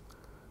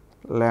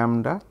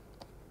lambda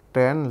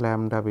tan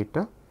lambda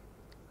beta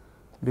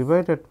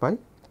divided by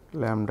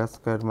lambda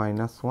square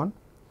minus 1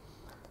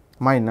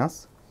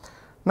 minus.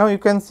 Now, you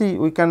can see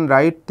we can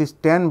write this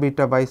tan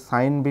beta by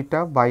sin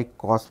beta by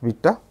cos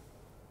beta.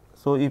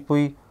 So, if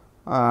we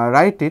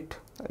write it,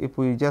 if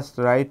we just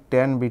write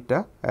tan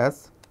beta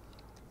as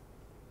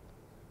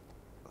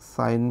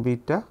sin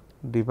beta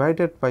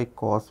divided by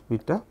cos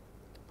beta,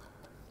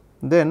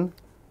 then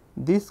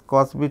this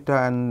cos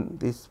beta and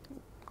this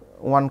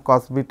one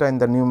cos beta in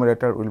the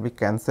numerator will be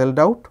cancelled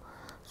out.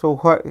 So,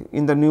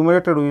 in the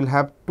numerator we will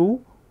have 2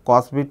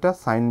 cos beta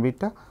sin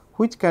beta,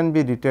 which can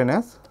be written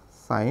as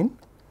sin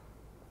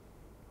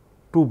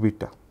 2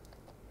 beta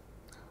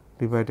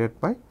divided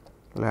by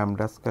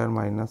lambda square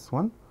minus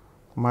 1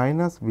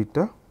 minus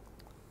beta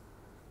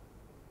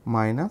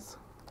minus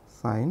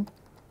sin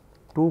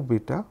 2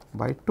 beta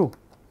by 2.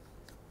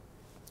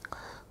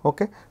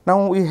 Okay.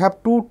 Now, we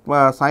have two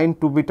sin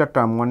 2 beta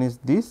term, one is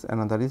this,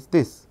 another is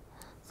this.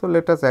 So,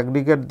 let us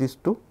aggregate these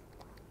two.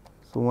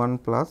 So, 1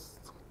 plus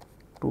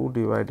 2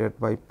 divided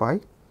by pi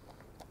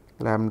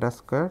lambda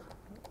square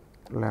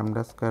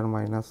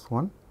minus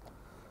 1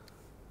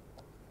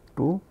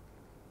 2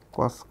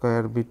 cos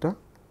square beta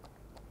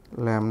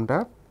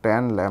lambda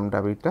tan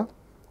lambda beta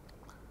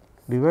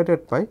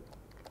divided by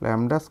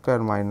lambda square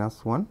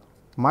minus 1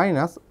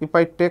 minus, if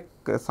I take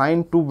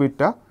sin 2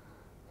 beta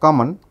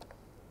common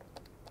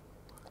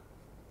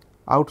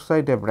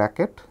outside a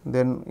bracket,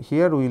 then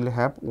here we will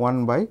have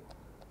 1 by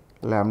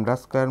lambda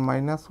square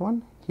minus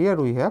 1, here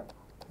we have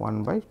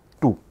 1 by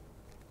 2,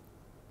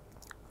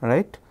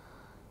 right.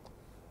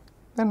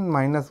 Then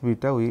minus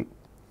beta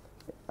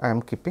I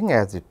am keeping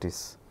as it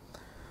is.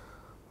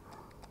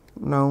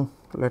 Now,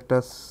 let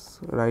us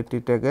write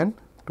it again,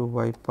 2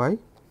 by pi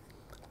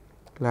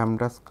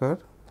lambda square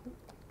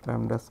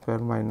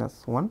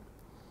minus 1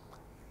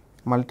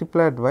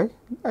 multiplied by,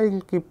 I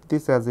will keep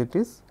this as it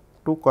is,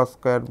 2 cos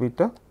square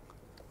beta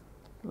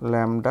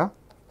lambda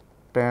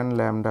tan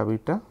lambda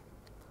beta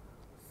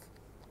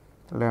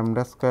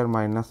lambda square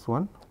minus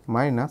 1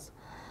 minus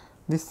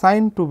the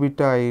sin 2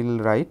 beta I will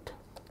write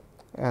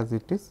as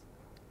it is.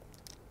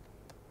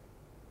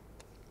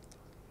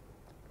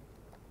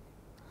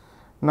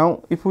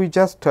 Now, if we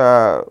just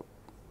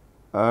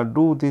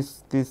do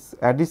this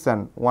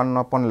addition 1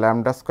 upon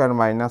lambda square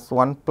minus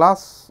 1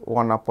 plus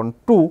 1 upon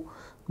 2,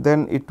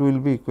 then it will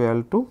be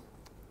equal to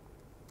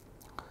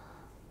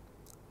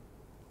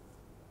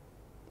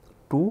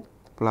 2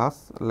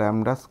 plus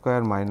lambda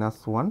square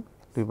minus 1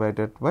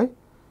 divided by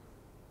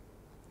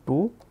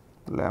 2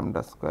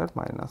 lambda square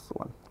minus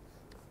 1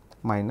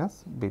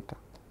 minus beta.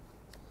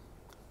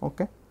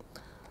 Okay.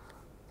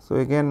 So,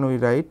 again we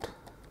write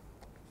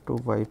 2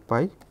 by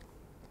pi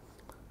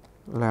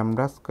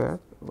lambda square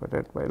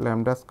divided by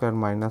lambda square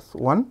minus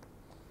 1,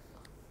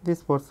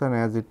 this portion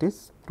as it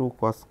is 2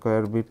 cos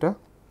square beta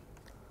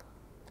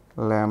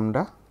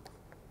lambda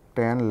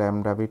tan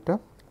lambda beta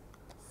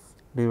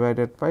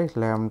divided by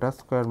lambda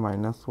square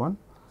minus 1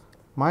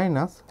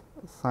 minus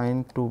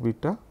sin 2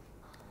 beta,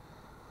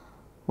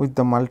 with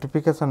the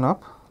multiplication of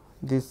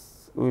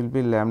this will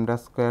be lambda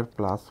square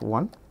plus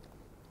 1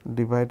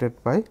 divided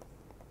by,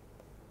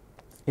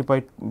 if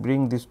I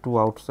bring this 2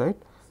 outside,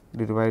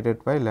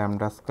 divided by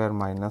lambda square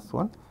minus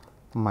 1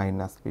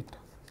 minus beta.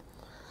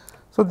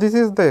 So, this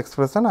is the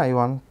expression I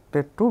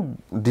wanted to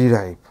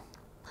derive.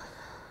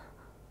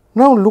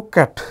 Now, look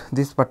at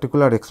this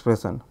particular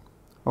expression.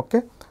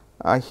 Okay.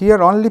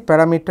 Here only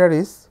parameter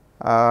is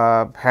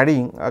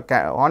varying,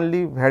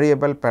 only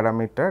variable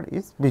parameter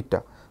is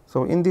beta.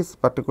 So, in this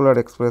particular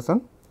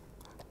expression,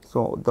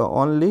 so the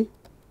only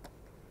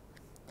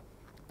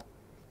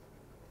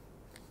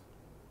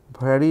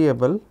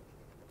variable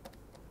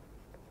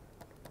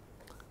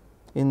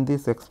in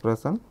this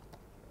expression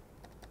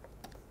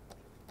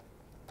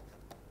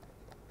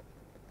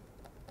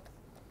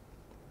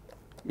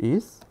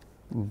is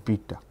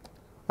beta.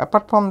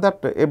 Apart from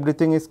that,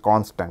 everything is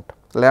constant.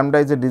 Lambda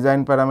is a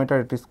design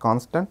parameter, it is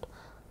constant.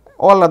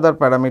 All other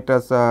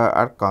parameters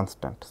are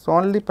constant. So,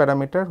 only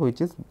parameter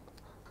which is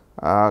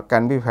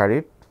can be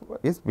varied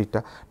is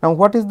beta. Now,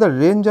 what is the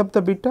range of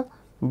the beta?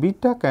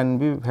 Beta can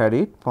be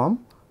varied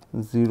from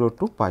 0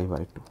 to pi by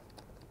 2.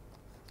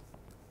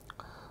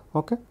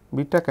 Okay.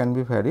 Beta can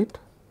be varied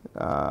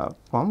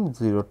from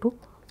 0 to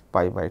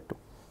pi by 2.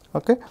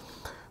 Okay.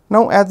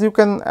 Now, as you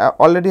can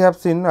already have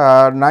seen,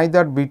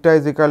 neither beta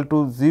is equal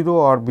to 0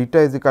 or beta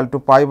is equal to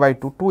pi by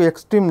 2. Two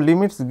extreme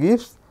limits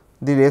gives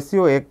the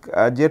ratio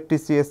z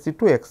TCSC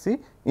to xc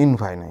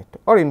infinite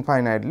or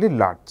infinitely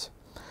large.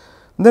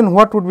 Then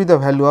what would be the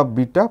value of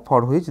beta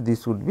for which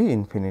this would be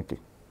infinity?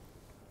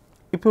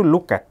 If you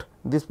look at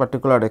this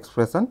particular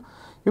expression,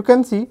 you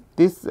can see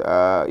this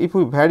if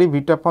we vary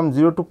beta from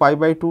 0 to pi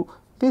by 2,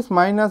 this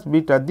minus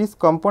beta, this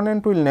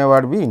component will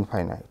never be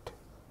infinite.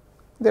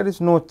 There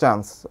is no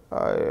chance,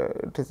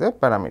 it is a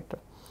parameter.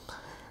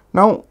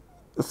 Now,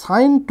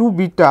 sin 2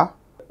 beta,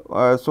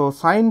 so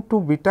sin 2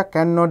 beta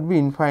cannot be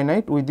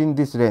infinite within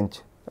this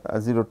range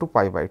 0 to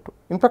pi by 2.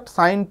 In fact,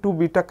 sin 2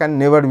 beta can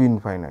never be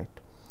infinite.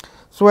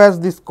 So, as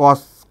this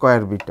cos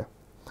square beta.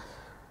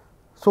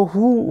 So,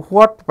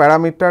 what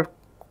parameter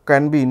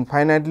can be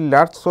infinitely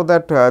large, so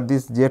that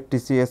this z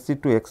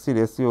TCSC to xc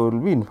ratio will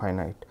be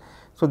infinite.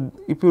 So,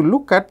 if you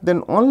look at,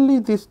 then only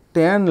this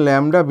tan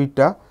lambda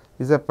beta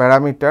is a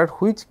parameter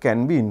which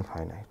can be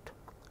infinite.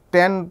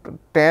 Tan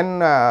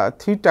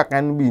theta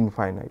can be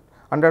infinite.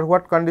 Under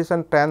what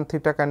condition tan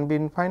theta can be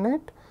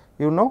infinite?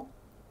 You know,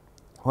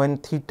 when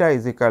theta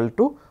is equal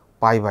to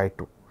pi by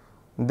 2,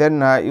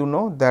 then you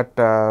know that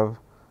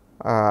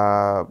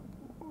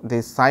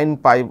the sin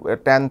pi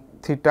tan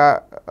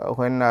theta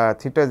when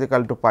theta is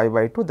equal to pi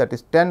by 2, that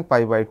is tan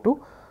pi by 2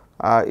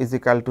 is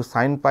equal to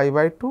sin pi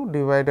by 2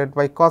 divided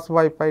by cos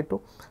pi by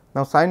 2.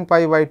 Now, sin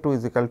pi by 2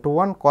 is equal to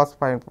 1, cos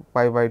pi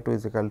by 2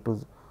 is equal to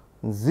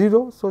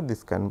 0. So,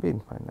 this can be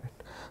infinite.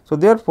 So,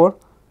 therefore,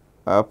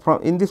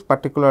 from in this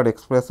particular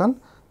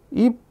expression,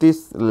 if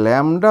this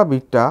lambda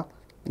beta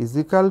is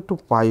equal to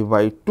pi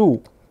by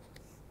 2,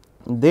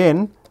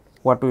 then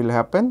what will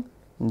happen?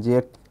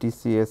 Z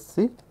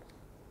TCSC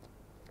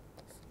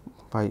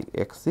by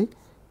xc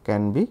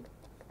can be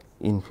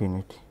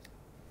infinity.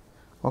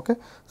 Okay.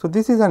 So,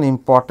 this is an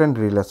important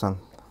relation.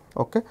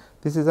 Okay.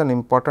 This is an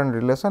important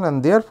relation,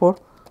 and therefore,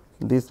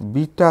 this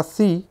beta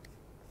c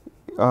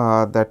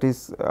that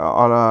is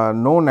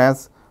known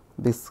as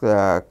this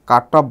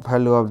cutoff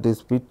value of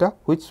this beta,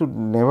 which should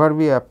never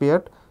be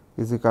appeared,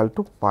 is equal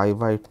to pi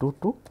by 2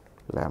 to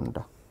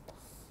lambda.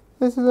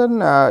 This is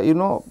an you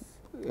know,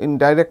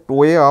 indirect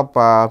way of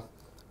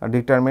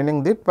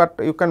determining this, but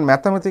you can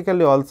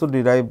mathematically also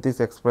derive this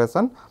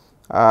expression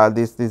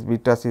this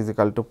beta c is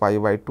equal to pi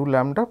by 2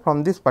 lambda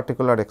from this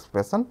particular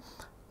expression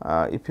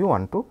if you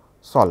want to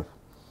solve.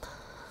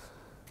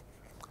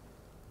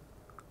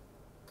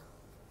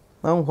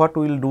 Now, what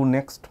we will do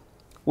next?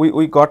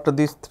 We got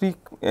these three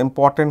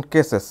important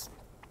cases,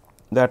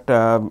 that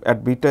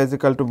at beta is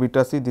equal to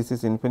beta c, this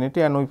is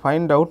infinity, and we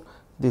find out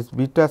this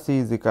beta c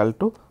is equal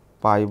to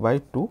pi by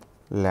 2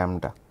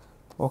 lambda.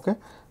 Okay.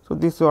 So,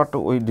 this is what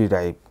we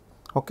derive.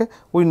 Okay.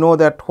 We know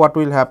that what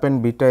will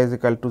happen beta is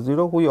equal to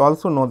 0, we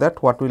also know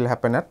that what will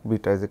happen at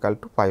beta is equal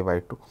to pi by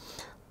 2.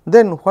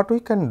 Then what we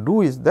can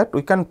do is that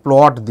we can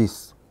plot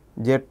this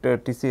z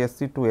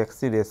TCSC to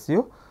xc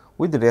ratio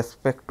with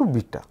respect to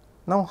beta.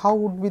 Now, how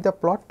would be the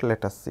plot?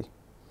 Let us see.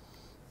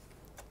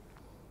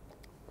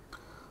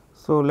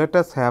 So, let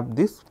us have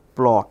this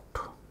plot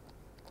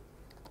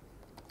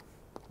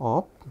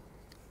of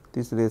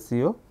this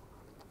ratio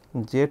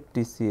Z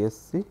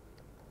TCSC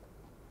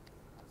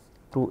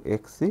to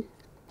Xc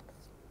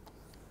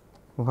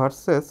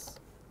versus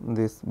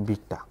this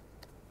beta.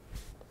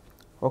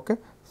 Okay.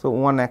 So,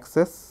 one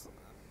axis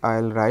I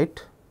will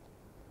write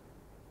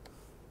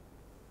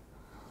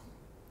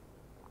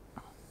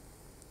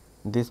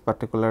this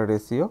particular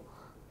ratio,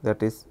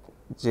 that is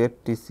Z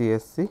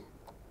TCSC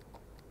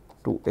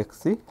to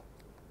Xc.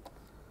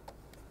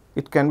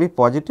 It can be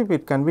positive,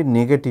 it can be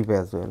negative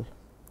as well.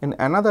 In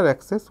another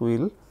axis we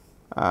will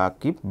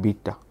keep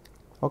beta,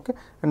 okay,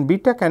 and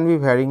beta can be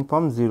varying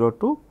from 0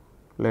 to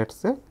let us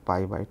say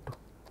pi by 2.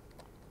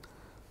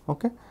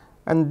 Okay.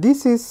 And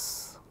this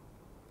is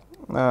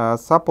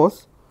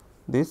suppose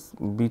this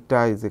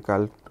beta is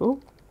equal to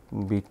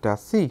beta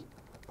c,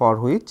 for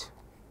which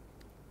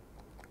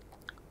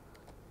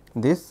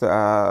this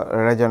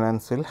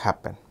resonance will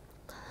happen.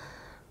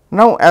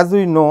 Now, as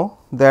we know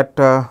that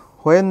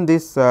when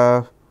this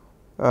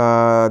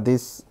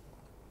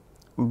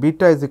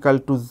beta is equal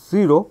to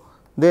 0,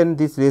 then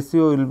this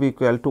ratio will be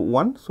equal to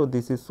 1. So,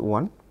 this is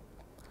 1,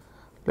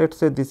 let us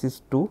say this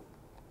is 2,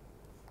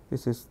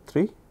 this is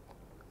 3,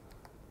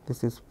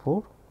 this is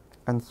 4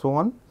 and so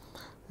on,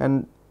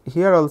 and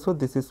here also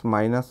this is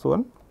minus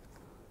 1,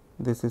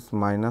 this is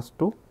minus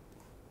 2,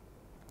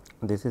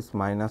 this is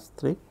minus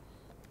 3,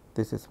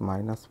 this is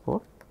minus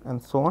 4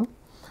 and so on.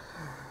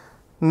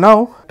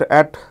 Now,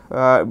 at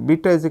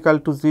beta is equal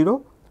to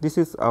 0, this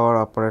is our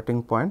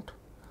operating point.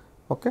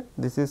 Okay.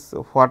 This is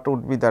what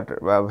would be that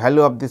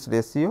value of this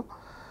ratio.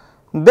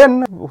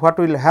 Then what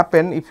will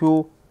happen if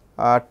you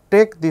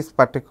take this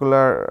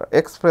particular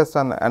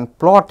expression and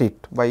plot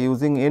it by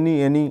using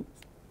any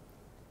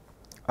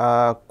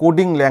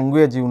coding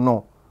language you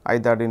know,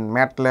 either in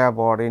MATLAB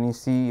or any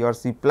C or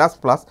C++,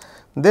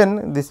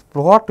 then this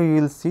plot you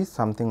will see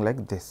something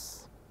like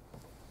this.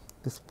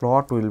 This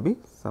plot will be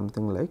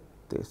something like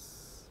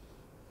this.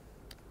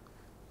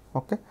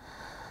 Okay.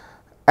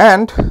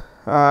 And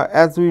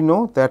as we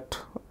know that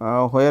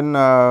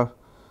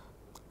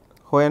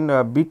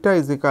when beta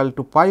is equal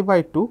to pi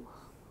by 2,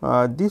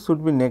 this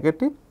would be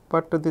negative,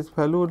 but this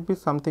value would be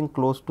something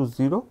close to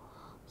 0.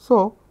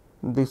 So,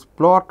 this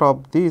plot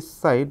of this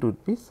side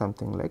would be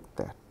something like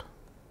that.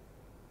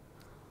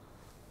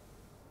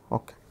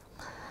 Okay.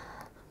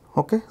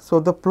 Okay. So,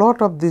 the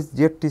plot of this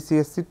Z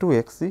TCSC to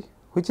Xc,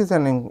 which is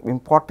an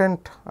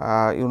important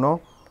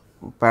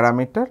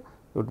parameter,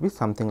 would be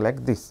something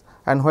like this,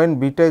 and when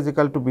beta is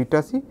equal to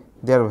beta c,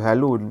 their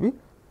value would be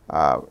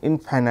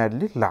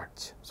infinitely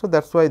large. So,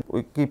 that is why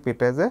we keep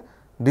it as a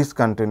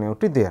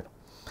discontinuity there.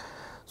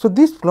 So,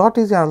 this plot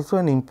is also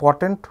an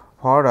important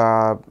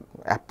for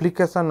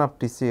application of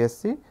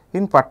TCSC,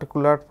 in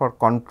particular for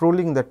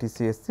controlling the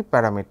TCSC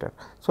parameter.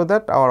 So,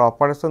 that our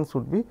operations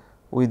would be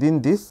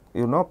within this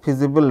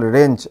feasible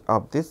range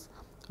of this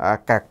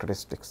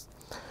characteristics.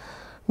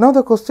 Now,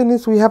 the question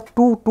is, we have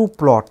two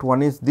plot,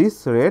 one is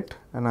this red,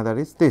 another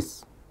is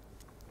this.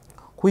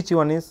 Which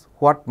one is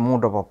what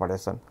mode of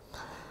operation?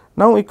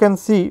 Now, we can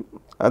see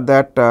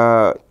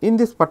that in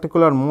this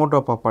particular mode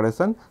of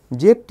operation,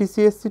 Z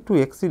TCSC to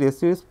Xc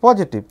ratio is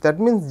positive. That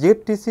means, Z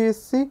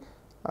TCSC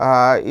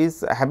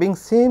is having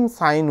same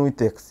sign with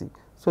Xc.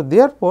 So,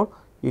 therefore,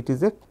 it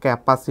is a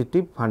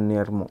capacitive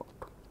Vernier mode,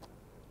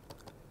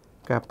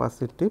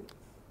 capacitive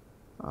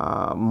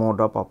mode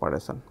of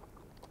operation.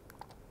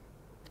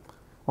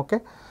 Okay.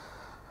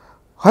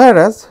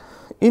 Whereas,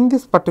 in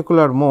this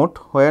particular mode,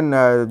 when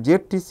Z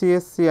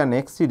TCSC and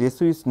Xc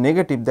ratio is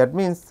negative, that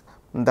means,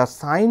 the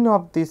sign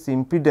of this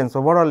impedance,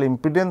 overall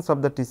impedance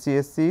of the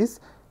TCSC is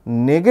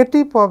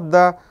negative of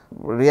the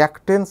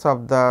reactance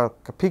of the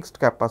fixed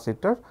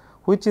capacitor,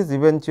 which is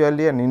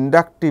eventually an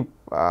inductive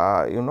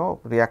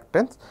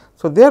reactance.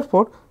 So,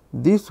 therefore,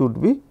 this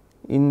would be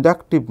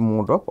inductive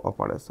mode of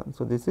operation.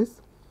 So, this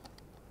is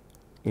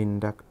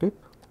inductive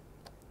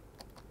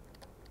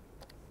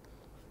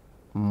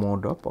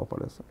mode of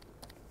operation.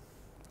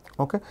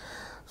 Okay.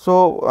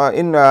 So,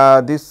 in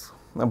this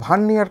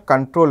Vernier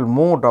control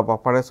mode of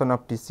operation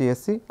of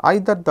TCSC,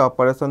 either the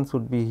operation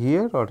should be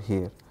here or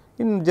here.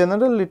 In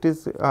general, it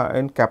is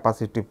in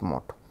capacitive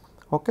mode.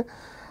 Okay.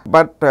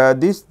 But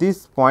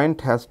this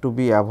point has to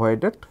be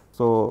avoided.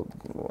 So,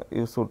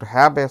 you should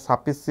have a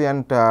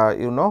sufficient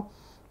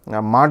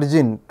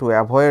margin to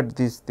avoid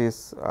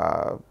this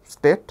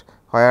state,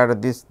 where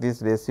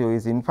this ratio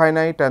is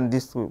infinite, and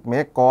this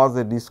may cause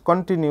a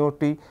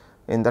discontinuity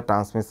in the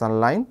transmission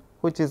line,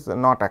 which is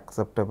not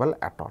acceptable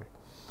at all.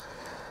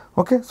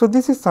 Okay. So,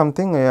 this is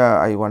something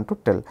I want to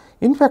tell.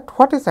 In fact,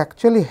 what is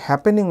actually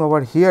happening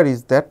over here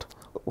is that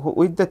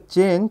with the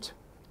change,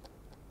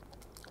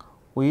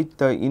 with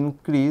the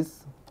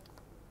increase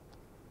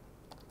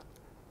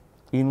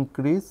in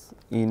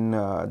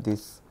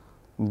this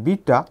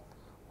beta,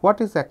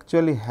 what is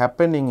actually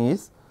happening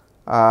is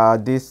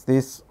this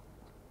Z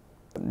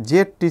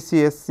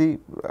TCSC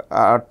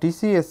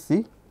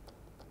TCSC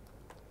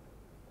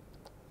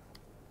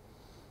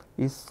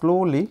is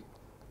slowly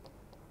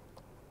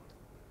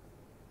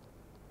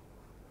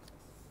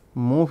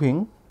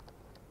moving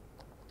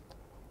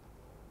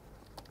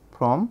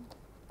from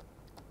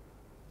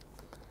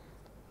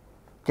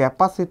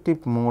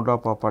capacitive mode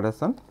of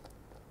operation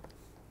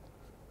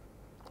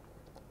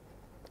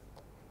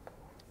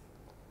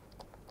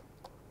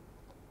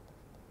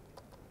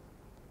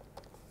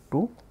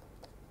to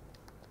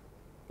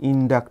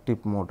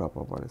inductive mode of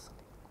operation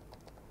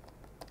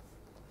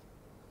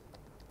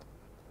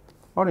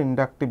or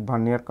inductive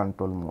Vernier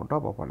control mode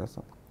of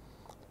operation.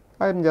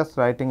 I am just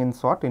writing in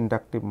short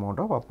inductive mode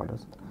of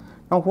operation.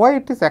 Now, why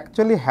it is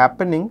actually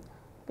happening?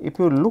 If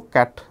you look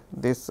at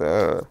this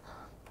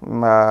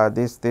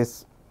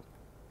this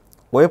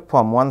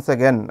waveform once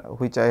again,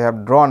 which I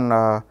have drawn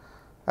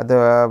at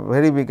the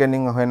very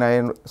beginning when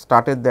I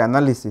started the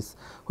analysis.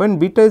 When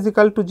beta is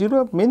equal to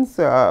 0 means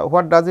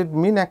what does it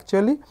mean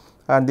actually?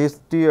 This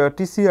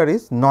TCR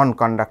is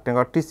non-conducting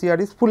or TCR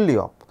is fully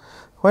off.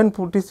 When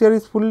TCR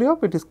is fully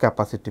off, it is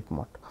capacitive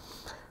mode.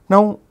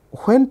 Now,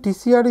 when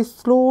TCR is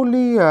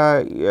slowly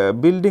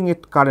building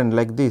its current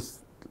like this,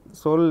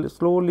 so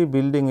slowly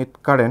building its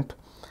current,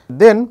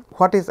 then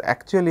what is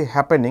actually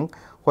happening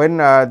when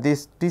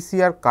this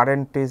TCR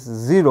current is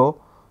 0,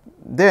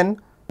 then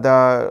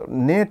the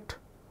net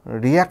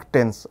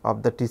reactance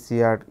of the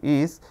TCR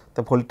is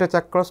the voltage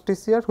across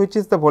TCR, which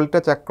is the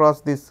voltage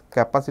across this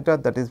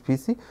capacitor, that is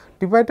Vc,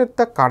 divided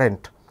the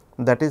current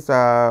that is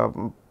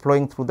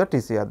flowing through the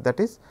TCR,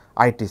 that is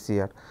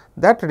ITCR.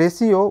 That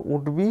ratio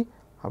would be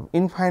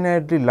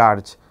infinitely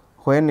large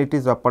when it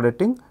is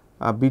operating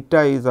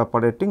beta is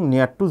operating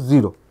near to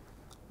 0.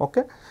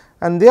 Okay.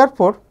 And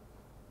therefore,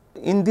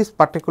 in this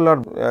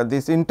particular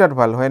this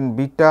interval when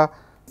beta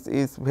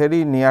is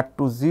very near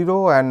to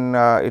 0 and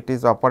it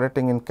is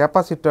operating in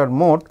capacitor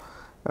mode,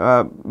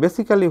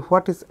 basically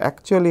what is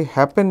actually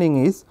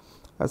happening is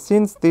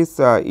since this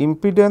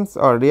impedance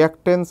or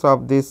reactance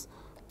of this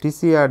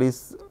TCR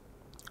is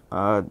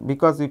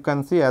because you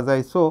can see as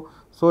I show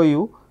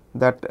you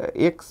that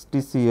X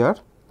TCR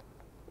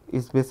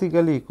is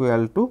basically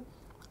equal to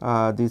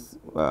this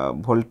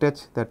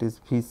voltage, that is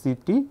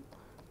VCT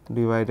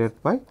divided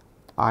by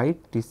I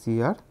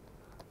TCR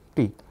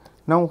T.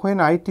 Now, when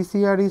I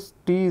TCR is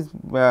T is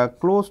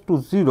close to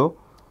 0,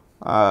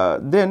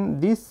 then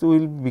this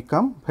will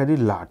become very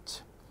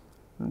large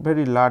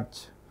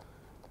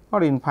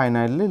or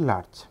infinitely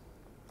large,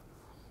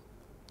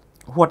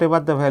 whatever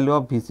the value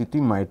of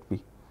VCT might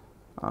be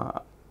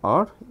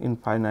or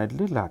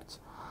infinitely large.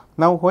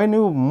 Now, when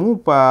you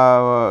move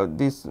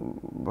this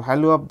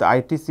value of the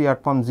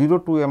ITCR from 0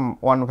 to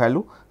 1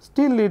 value,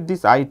 still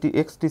this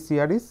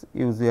XTCR is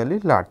usually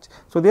large.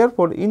 So,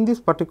 therefore, in this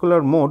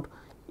particular mode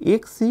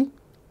XC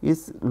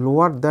is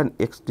lower than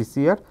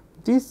XTCR,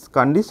 this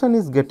condition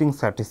is getting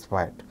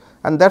satisfied,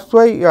 and that is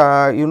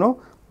why you know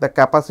the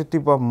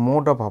capacitive of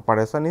mode of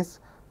operation is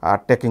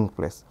taking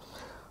place.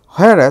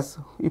 Whereas,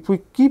 if we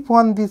keep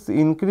on this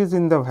increase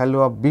in the value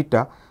of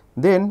beta,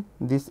 then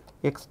this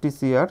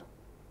XTCR,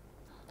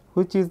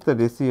 which is the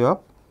ratio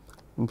of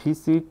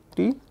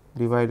VCT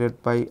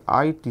divided by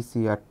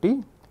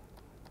ITCRT.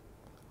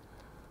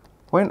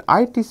 When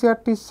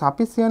ITCRT is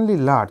sufficiently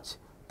large,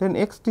 then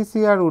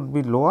XTCR would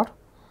be lower.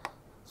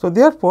 So,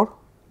 therefore,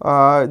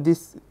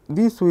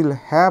 this will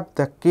have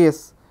the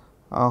case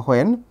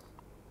when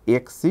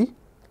XC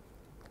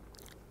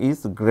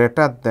is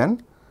greater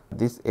than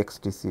this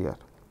XTCR,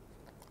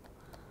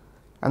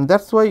 and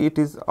that is why it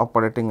is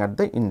operating at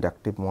the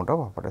inductive mode of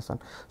operation.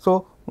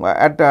 So,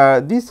 at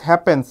this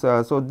happens,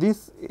 so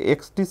this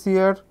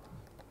XTCR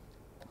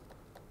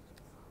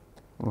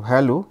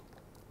value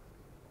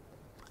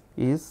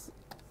is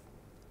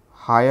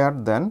higher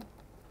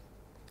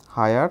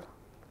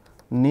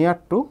near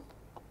to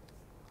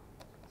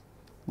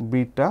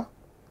beta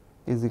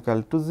is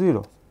equal to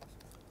 0,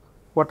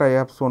 what I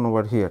have shown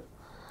over here,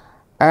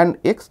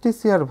 and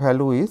XTCR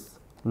value is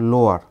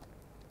lower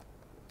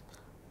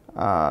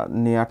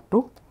near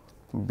to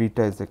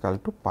beta is equal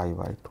to pi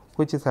by 2,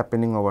 which is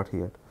happening over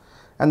here,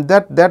 and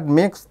that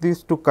makes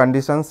these two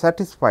conditions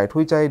satisfied,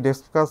 which I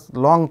discussed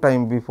long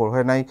time before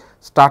when I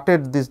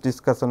started this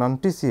discussion on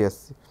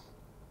TCSC,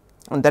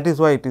 and that is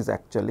why it is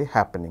actually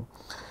happening.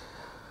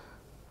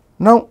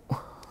 Now,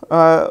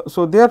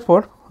 so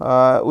therefore,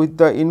 with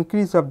the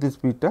increase of this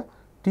beta,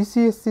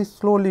 TCSC is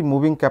slowly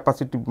moving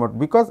capacitive mode,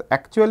 because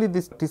actually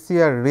this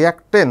TCR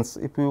reactance,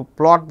 if you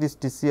plot this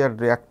TCR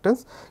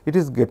reactance, it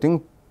is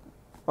getting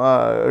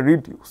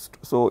reduced.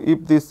 So,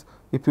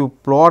 if you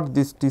plot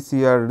this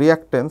TCR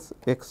reactance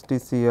X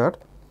TCR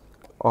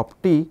of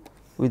T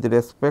with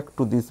respect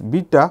to this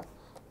beta,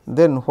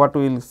 then what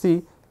we will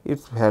see,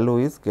 its value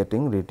is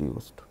getting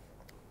reduced.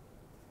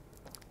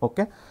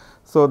 Okay.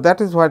 So,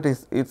 that is what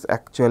is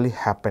actually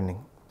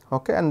happening,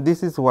 okay, and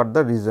this is what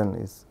the reason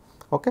is,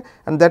 okay,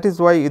 and that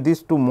is why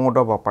these two mode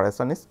of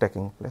operation is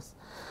taking place.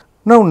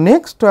 Now,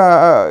 next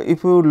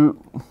if you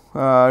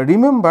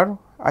remember,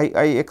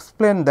 I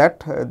explained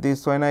that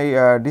this when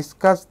I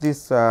discussed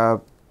this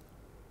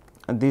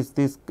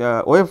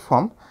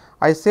waveform,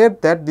 I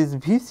said that this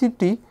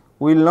VCT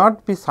will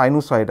not be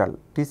sinusoidal,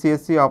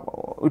 TCSC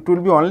it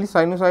will be only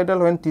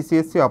sinusoidal when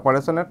TCSC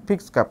operation at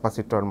fixed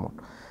capacitor mode.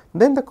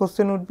 then the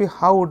question would be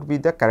how would be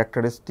the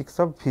characteristics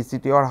of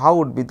VCT or how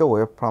would be the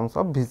waveforms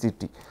of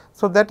VCT.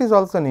 So, that is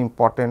also an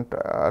important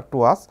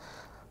to us.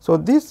 So,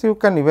 this you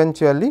can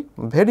eventually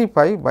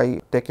verify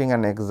by taking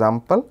an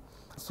example.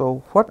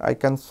 So, what I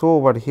can show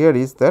over here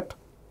is that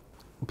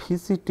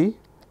VCT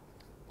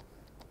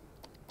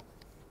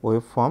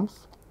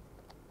waveforms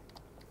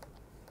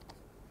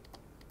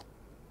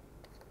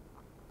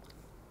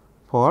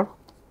for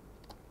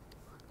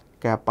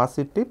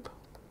capacitive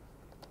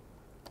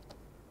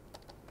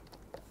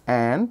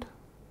and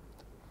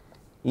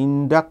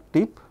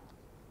inductive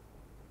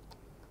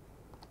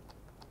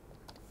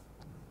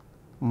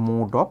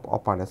mode of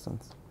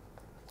operations.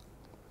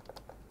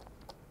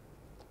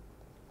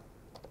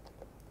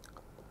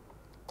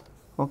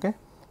 Okay.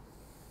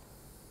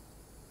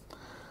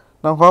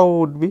 Now, how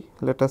would be?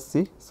 Let us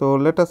see. So,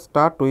 let us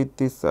start with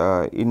this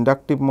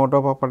inductive mode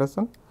of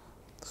operation.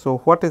 So,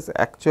 what is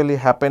actually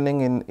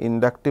happening in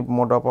inductive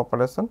mode of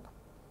operation,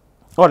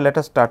 or let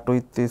us start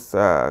with this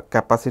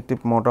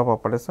capacitive mode of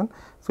operation.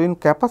 So, in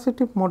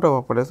capacitive mode of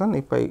operation,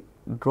 if I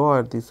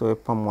draw this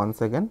waveform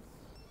once again.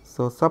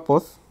 So,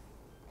 suppose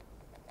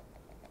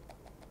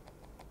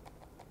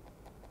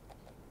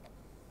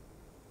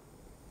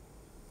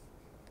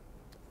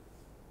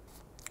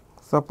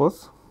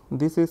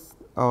this is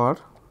our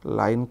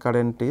line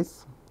current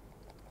is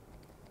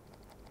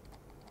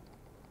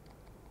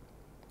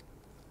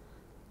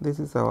this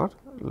is our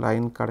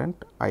line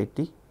current I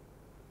t,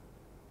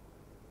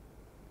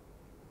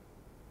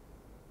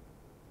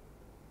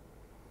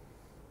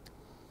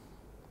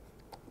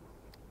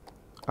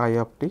 I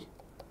of t,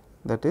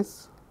 that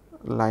is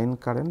line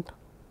current.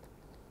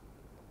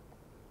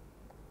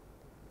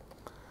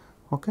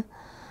 Okay.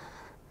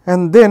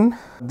 And then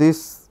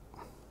this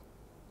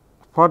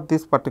for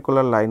this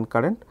particular line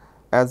current,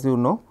 as you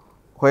know,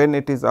 when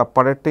it is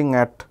operating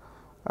at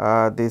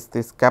this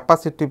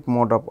capacitive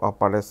mode of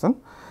operation.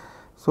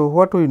 So,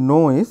 what we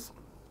know is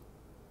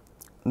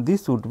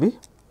this would be,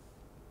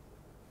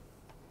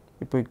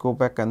 if we go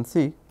back and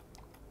see,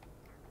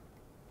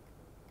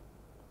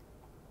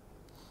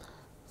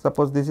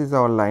 suppose this is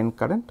our line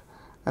current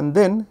and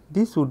then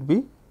this would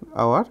be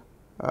our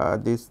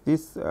this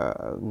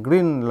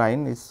green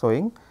line is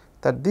showing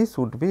that this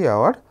would be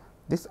our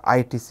this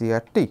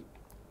ITCRT.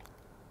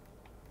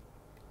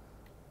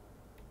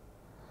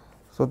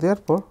 So,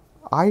 therefore,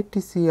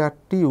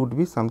 ITCRT would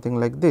be something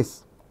like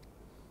this.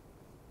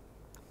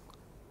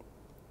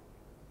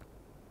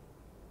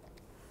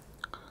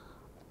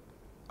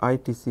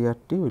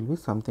 ITCRT will be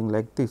something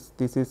like this.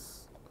 This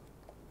is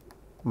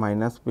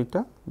minus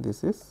beta,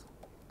 this is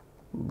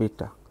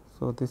beta.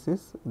 So,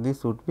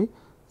 this would be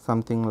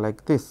something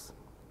like this.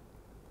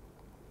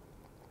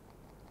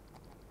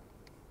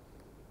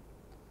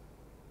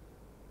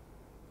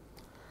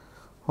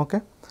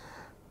 Okay.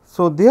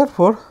 So,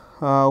 therefore,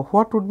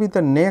 what would be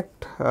the net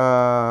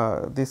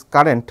this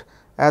current?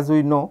 As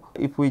we know,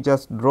 if we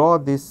just draw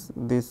this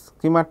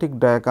schematic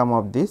diagram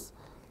of this,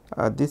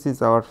 this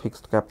is our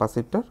fixed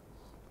capacitor,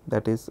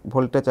 that is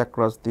voltage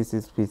across this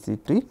is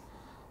VCT,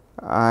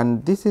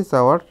 and this is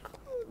our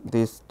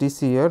this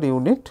TCR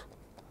unit.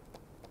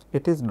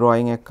 It is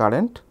drawing a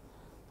current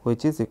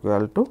which is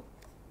equal to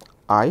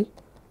I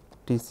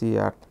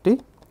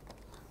TCRT.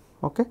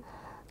 Okay.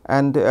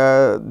 And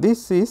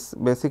this is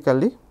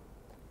basically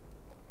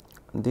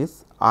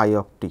this I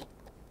of t.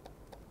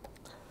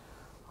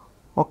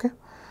 Okay.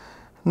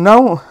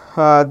 Now,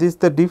 this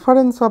the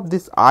difference of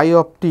this I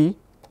of t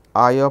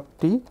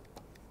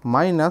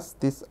minus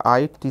this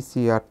I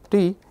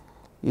TCRT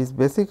is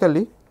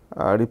basically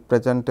a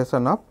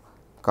representation of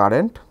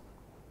current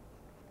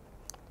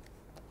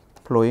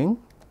flowing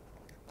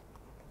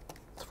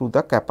through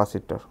the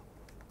capacitor.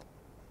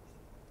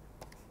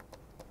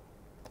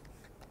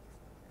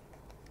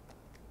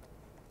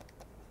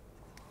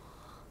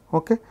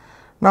 Okay.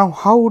 Now,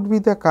 how would be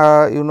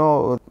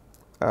the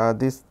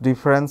this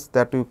difference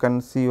that you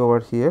can see over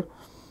here?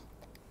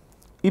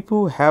 If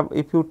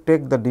you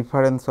take the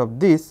difference of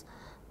this,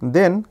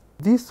 then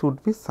this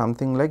would be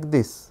something like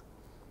this.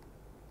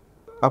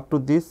 Up to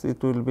this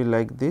it will be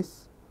like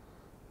this,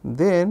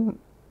 then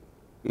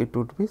it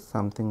would be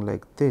something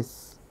like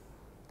this,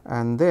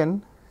 and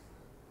then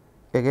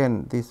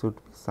again this would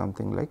be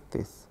something like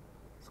this.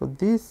 So,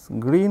 this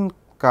green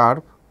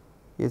curve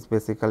is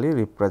basically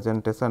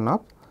representation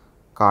of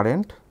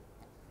current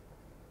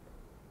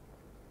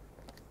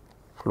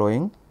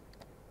flowing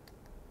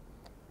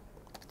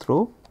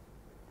through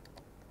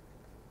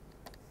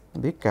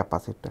the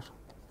capacitor,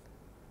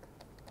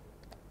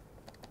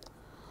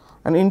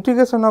 and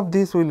integration of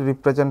this will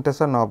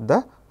representation of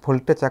the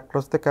voltage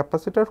across the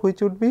capacitor,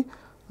 which would be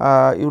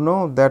you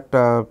know that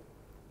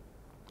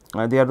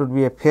there would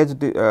be a phase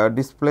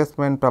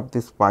displacement of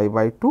this pi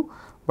by 2,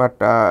 but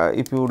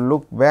if you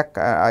look back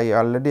I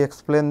already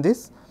explained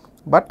this,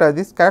 but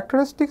these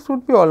characteristics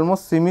would be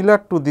almost similar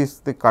to this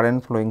the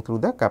current flowing through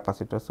the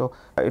capacitor. So,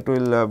 it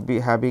will be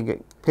having a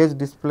phase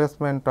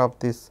displacement of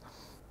this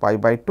pi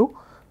by 2.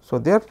 So,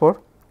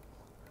 therefore,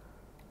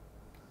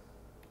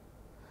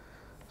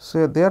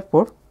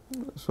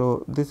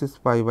 So, this is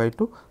pi by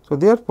 2. So,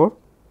 therefore,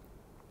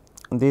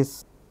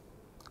 this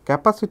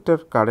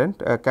capacitor current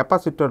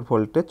capacitor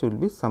voltage will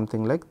be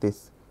something like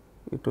this,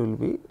 it will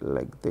be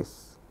like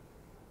this.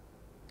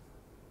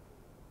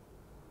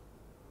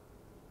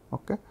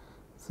 Okay.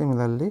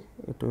 Similarly,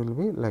 it will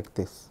be like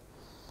this.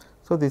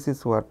 So, this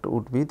is what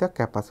would be the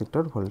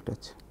capacitor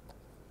voltage.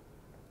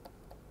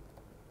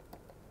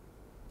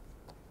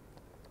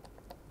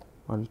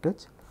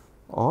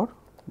 Or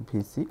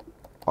V c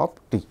of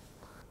t.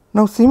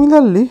 Now,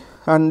 similarly,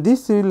 and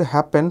this will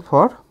happen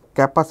for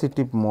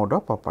capacitive mode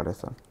of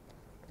operation.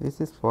 This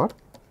is for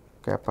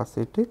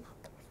capacitive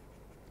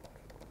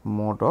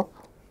mode of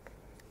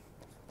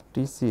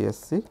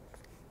TCSC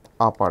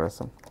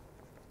operation.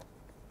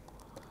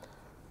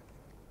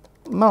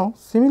 Now,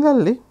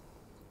 similarly,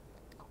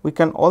 we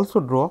can also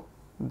draw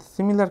the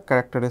similar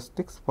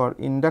characteristics for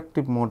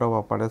inductive mode of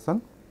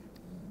operation,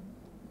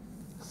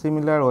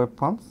 similar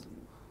waveforms.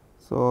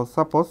 So,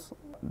 suppose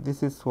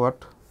this is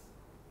what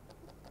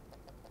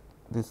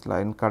this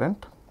line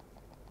current,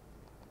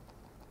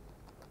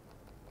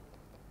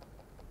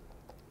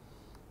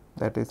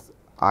 that is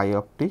I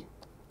of t.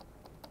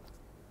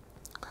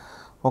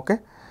 Okay.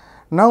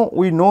 Now,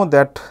 we know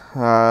that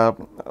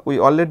we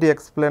already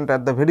explained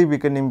at the very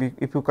beginning,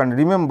 if you can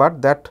remember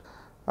that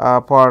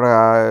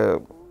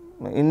for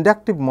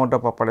inductive mode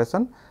of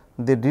operation,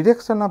 the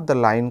direction of the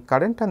line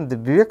current and the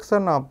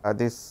direction of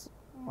this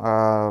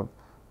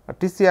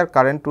TCR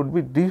current would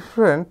be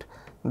different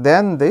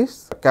than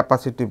this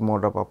capacitive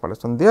mode of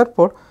operation.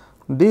 Therefore,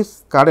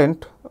 this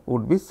current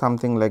would be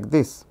something like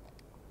this,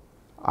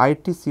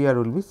 ITCR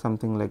will be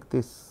something like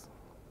this,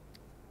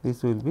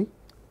 this will be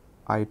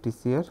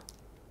ITCR,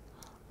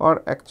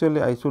 or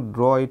actually I should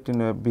draw it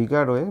in a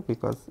bigger way,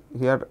 because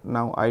here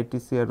now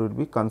ITCR would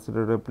be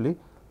considerably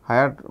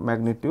higher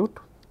magnitude.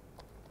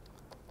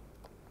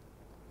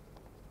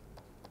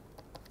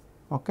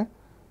 Okay.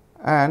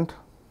 And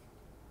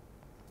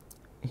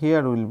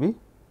here will be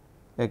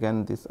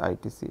again this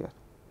ITCR,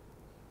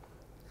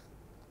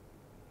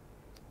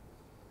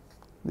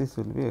 this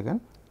will be again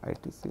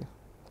ITCR.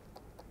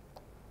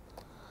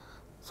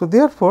 So,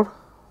 therefore,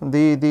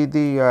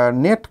 the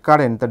net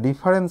current, the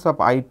difference of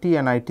IT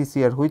and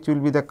ITCR, which will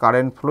be the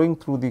current flowing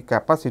through the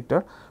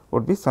capacitor,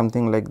 would be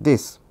something like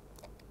this.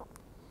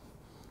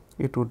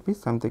 It would be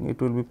something,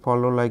 it will be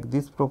follow like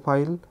this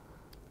profile,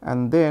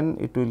 and then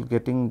it will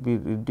be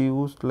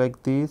reduced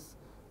like this,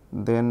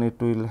 then it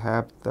will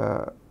have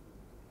the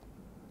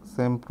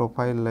same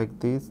profile like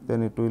this,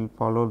 then it will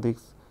follow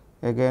this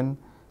again,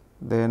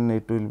 then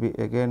it will be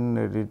again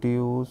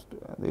reduced,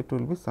 it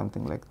will be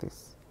something like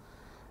this.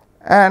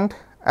 And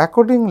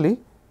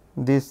accordingly,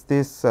 this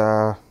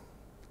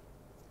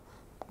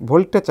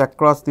voltage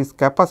across this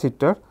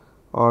capacitor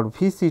or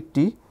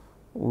VCT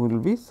will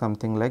be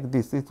something like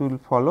this. It will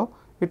follow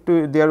it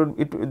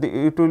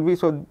will be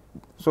so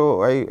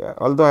I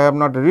although I have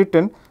not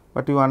written,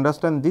 but you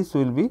understand this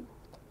will be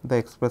the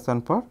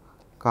expression for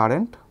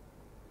current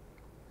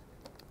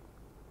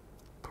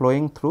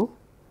flowing through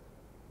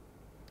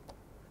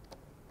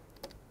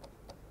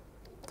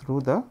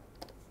the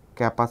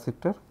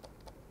capacitor.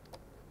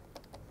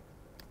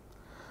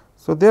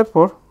 So,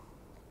 therefore,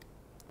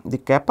 the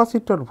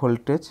capacitor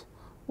voltage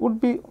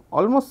would be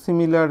almost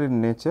similar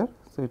in nature.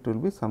 So, it will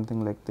be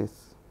something like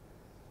this,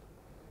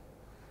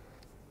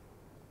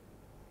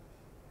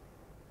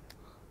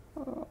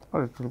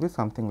 or it will be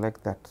something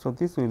like that. So,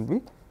 this will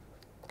be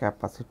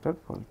capacitor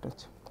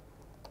voltage.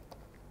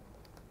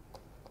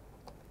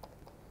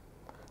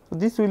 So,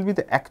 this will be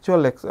the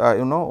actual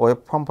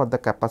waveform for the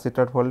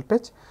capacitor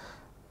voltage,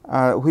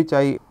 which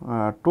I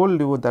told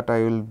you that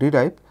I will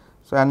derive.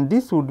 So, and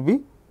this would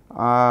be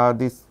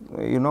this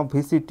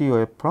VCT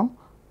waveform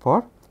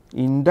for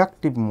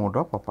inductive mode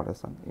of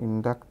operation,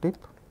 inductive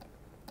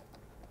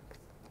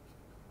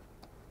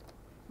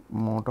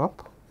mode of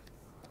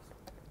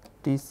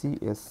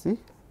TCSC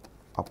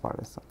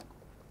operation.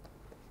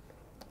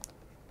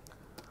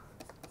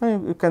 Now,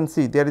 you can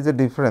see there is a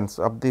difference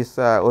of these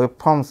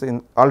waveforms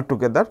in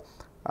altogether,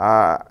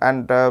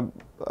 and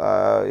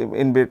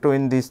in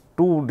between these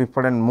two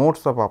different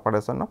modes of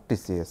operation of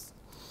TCS.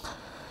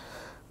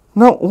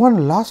 Now,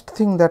 one last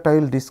thing that I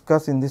will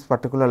discuss in this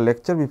particular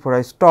lecture before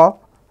I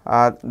stop,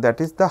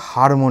 that is the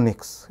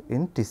harmonics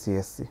in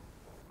TCSC.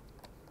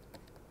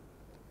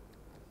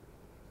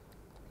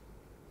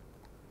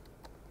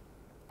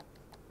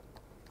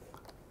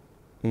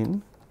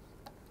 In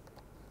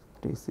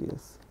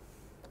TCSC.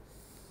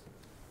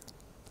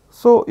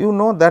 So, you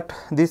know that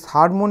this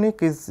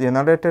harmonic is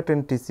generated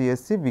in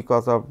TCSC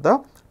because of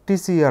the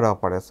TCR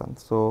operation.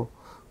 So,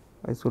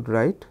 I should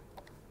write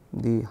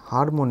the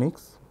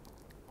harmonics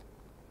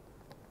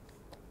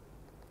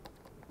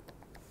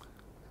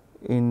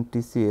in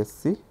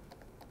TCSC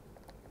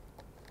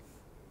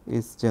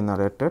is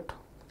generated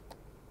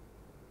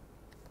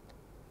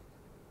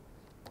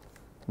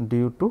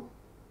due to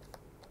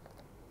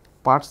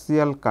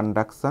partial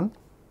conduction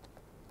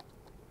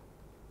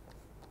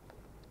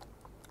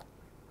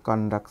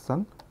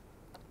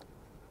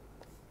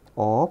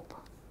of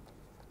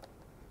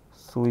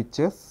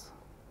switches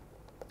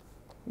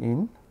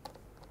in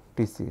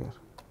TCR.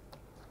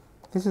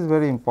 This is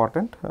very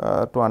important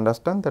to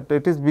understand, that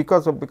it is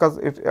because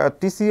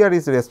TCR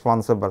is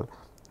responsible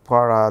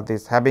for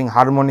this having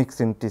harmonics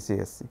in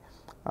TCSC,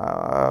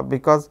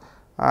 because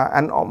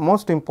and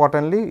most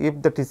importantly,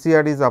 if the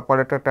TCR is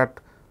operated at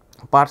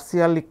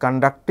partially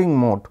conducting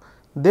mode,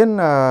 then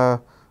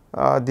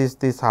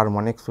this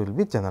harmonics will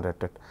be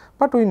generated.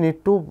 But we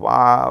need to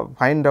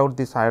find out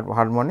this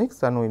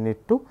harmonics, and we need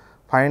to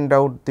find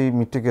out the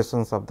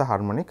mitigations of the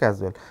harmonic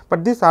as well.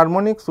 But this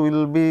harmonics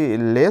will be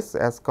less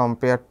as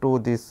compared to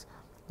this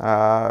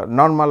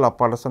normal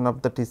operation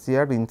of the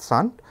TCR in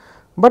shunt,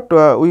 but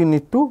we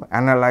need to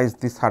analyze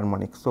this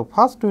harmonics. So,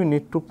 first we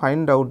need to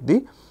find out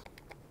the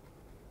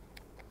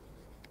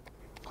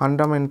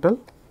fundamental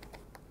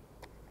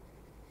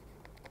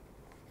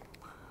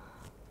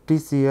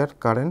TCR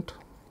current,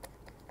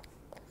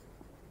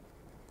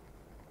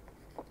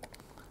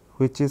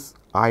 which is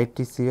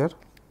ITCR.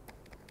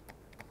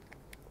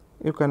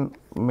 You can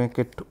make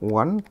it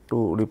 1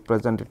 to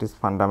represent it is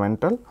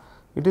fundamental.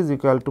 It is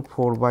equal to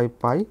 4 by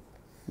pi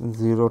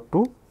 0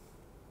 to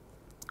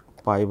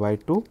pi by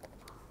 2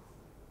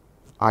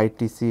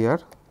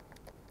 ITCR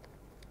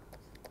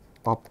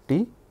of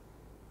t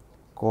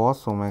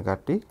cos omega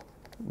t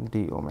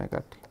d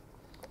omega t.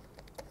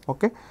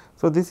 Okay.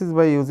 So, this is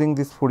by using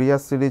this Fourier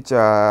series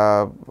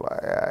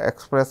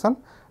expression,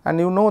 and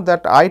you know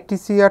that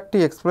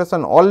ITCRT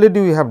expression already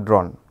we have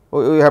drawn,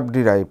 we have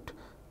derived.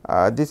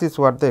 This is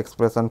what the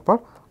expression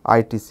for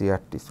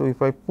ITCRT. So,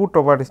 if I put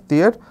over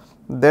here,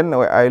 then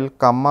I will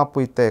come up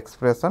with the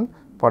expression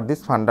for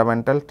this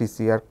fundamental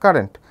TCR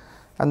current,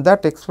 and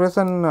that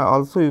expression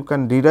also you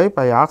can derive.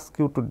 I ask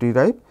you to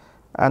derive,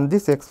 and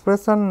this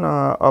expression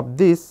of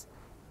this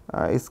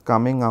is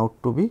coming out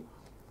to be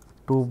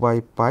 2 by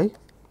pi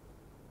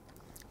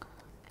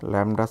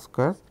lambda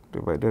square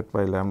divided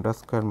by lambda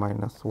square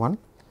minus 1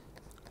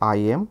 I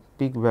m,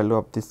 peak value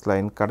of this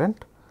line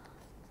current,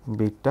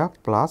 beta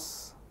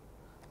plus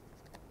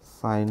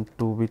sin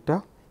 2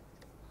 beta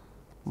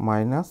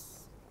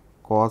minus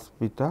cos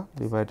beta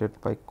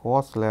divided by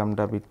cos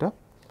lambda beta.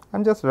 I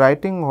am just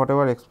writing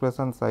whatever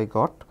expressions I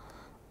got,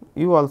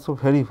 you also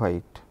verify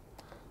it,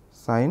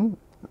 sin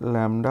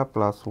lambda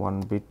plus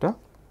 1 beta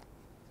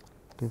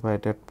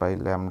divided by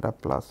lambda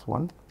plus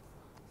 1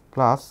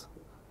 plus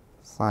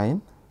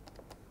sin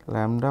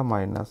lambda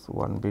minus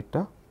 1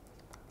 beta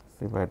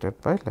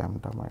divided by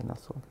lambda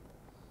minus 1.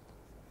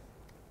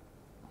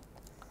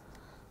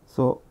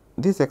 So,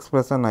 this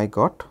expression I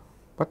got,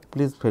 but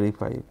please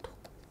verify it.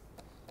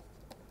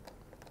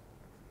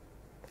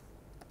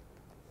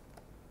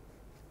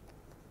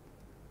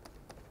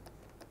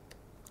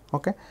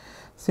 Okay.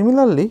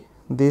 Similarly,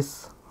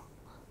 this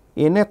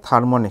nth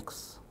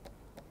harmonics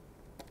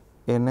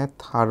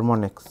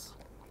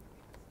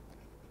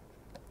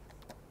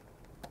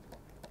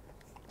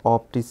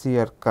of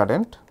TCR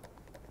current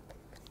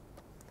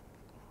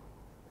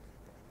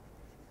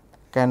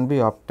can be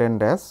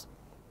obtained as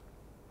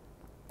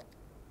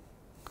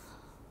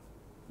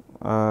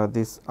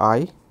this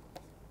I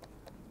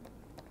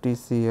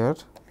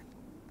TCR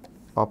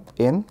of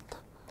nth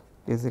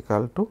is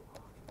equal to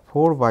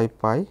 4 by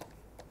pi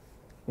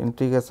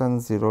integration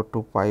 0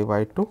 to pi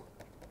by 2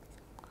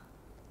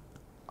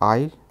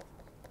 I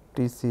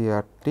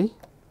TCR t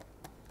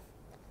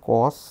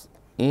cos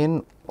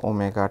n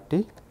omega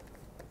t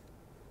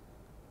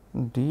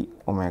d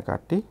omega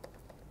t,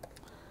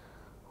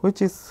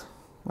 which is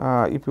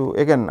if you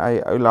again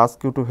I will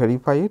ask you to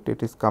verify it,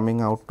 it is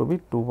coming out to be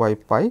 2 by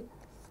pi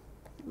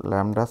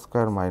lambda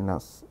square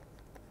minus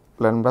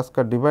lambda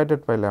square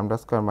divided by lambda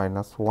square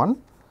minus 1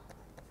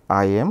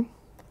 I m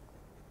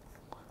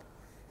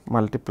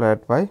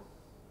multiplied by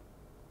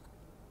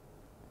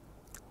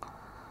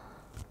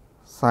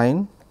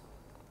sin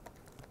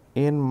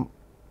n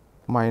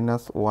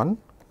minus 1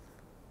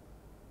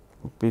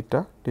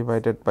 beta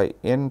divided by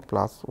n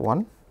plus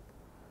 1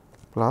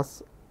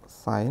 plus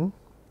sin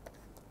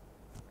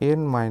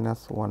n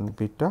minus 1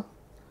 beta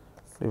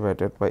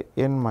divided by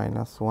n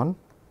minus 1.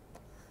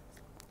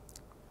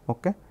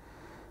 Okay.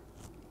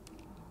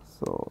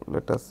 So,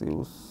 let us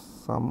use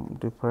some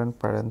different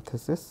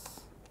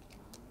parenthesis.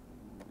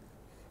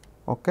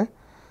 Okay.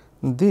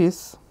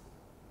 This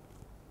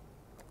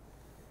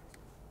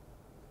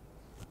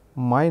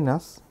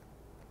minus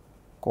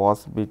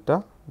cos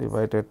beta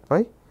divided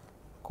by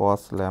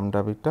cos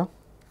lambda beta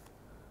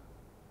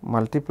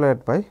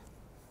multiplied by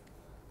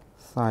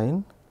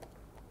sin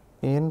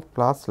n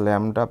plus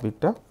lambda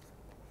beta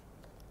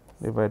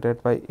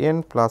divided by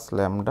n plus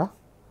lambda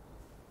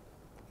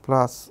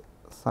plus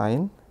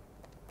sin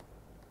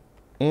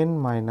n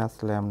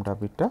minus lambda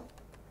beta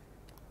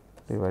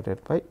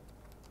divided by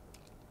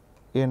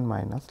n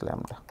minus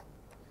lambda.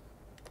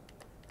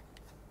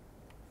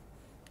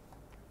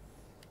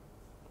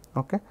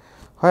 Okay.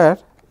 Where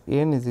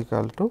n is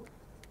equal to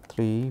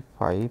 3,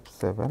 5,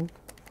 7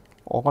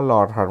 all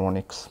are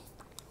harmonics.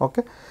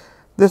 Okay.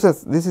 This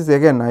is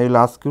again I will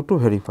ask you to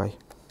verify.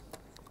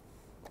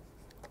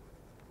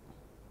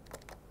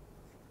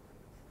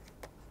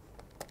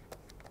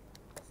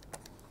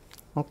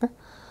 Okay.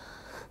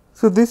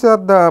 So, these are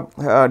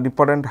the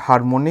different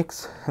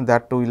harmonics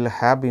that we will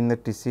have in the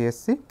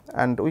TCSC,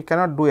 and we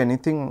cannot do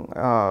anything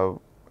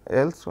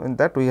else in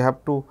that. We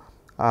have to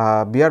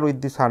bear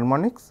with these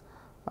harmonics,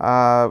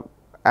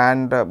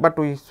 but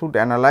we should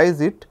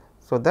analyze it,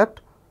 so that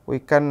we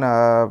can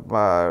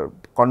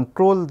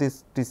control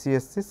this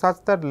TCSC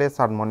such that less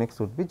harmonics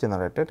would be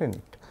generated in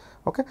it.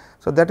 Okay.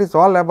 So, that is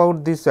all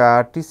about this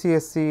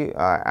TCSC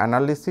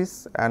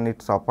analysis and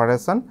its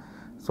operation.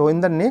 So,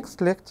 in the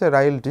next lecture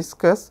I will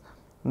discuss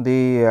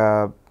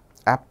the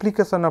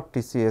application of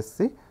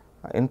TCSC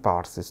in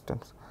power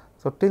systems.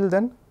 So, till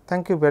then,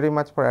 thank you very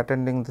much for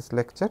attending this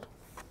lecture.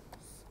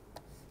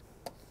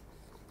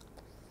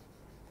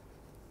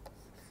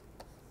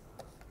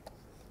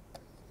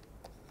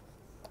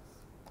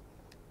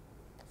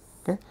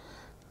 Okay.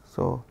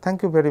 So,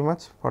 thank you very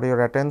much for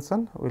your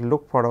attention. We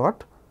look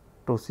forward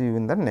to see you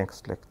in the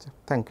next lecture.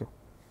 Thank you.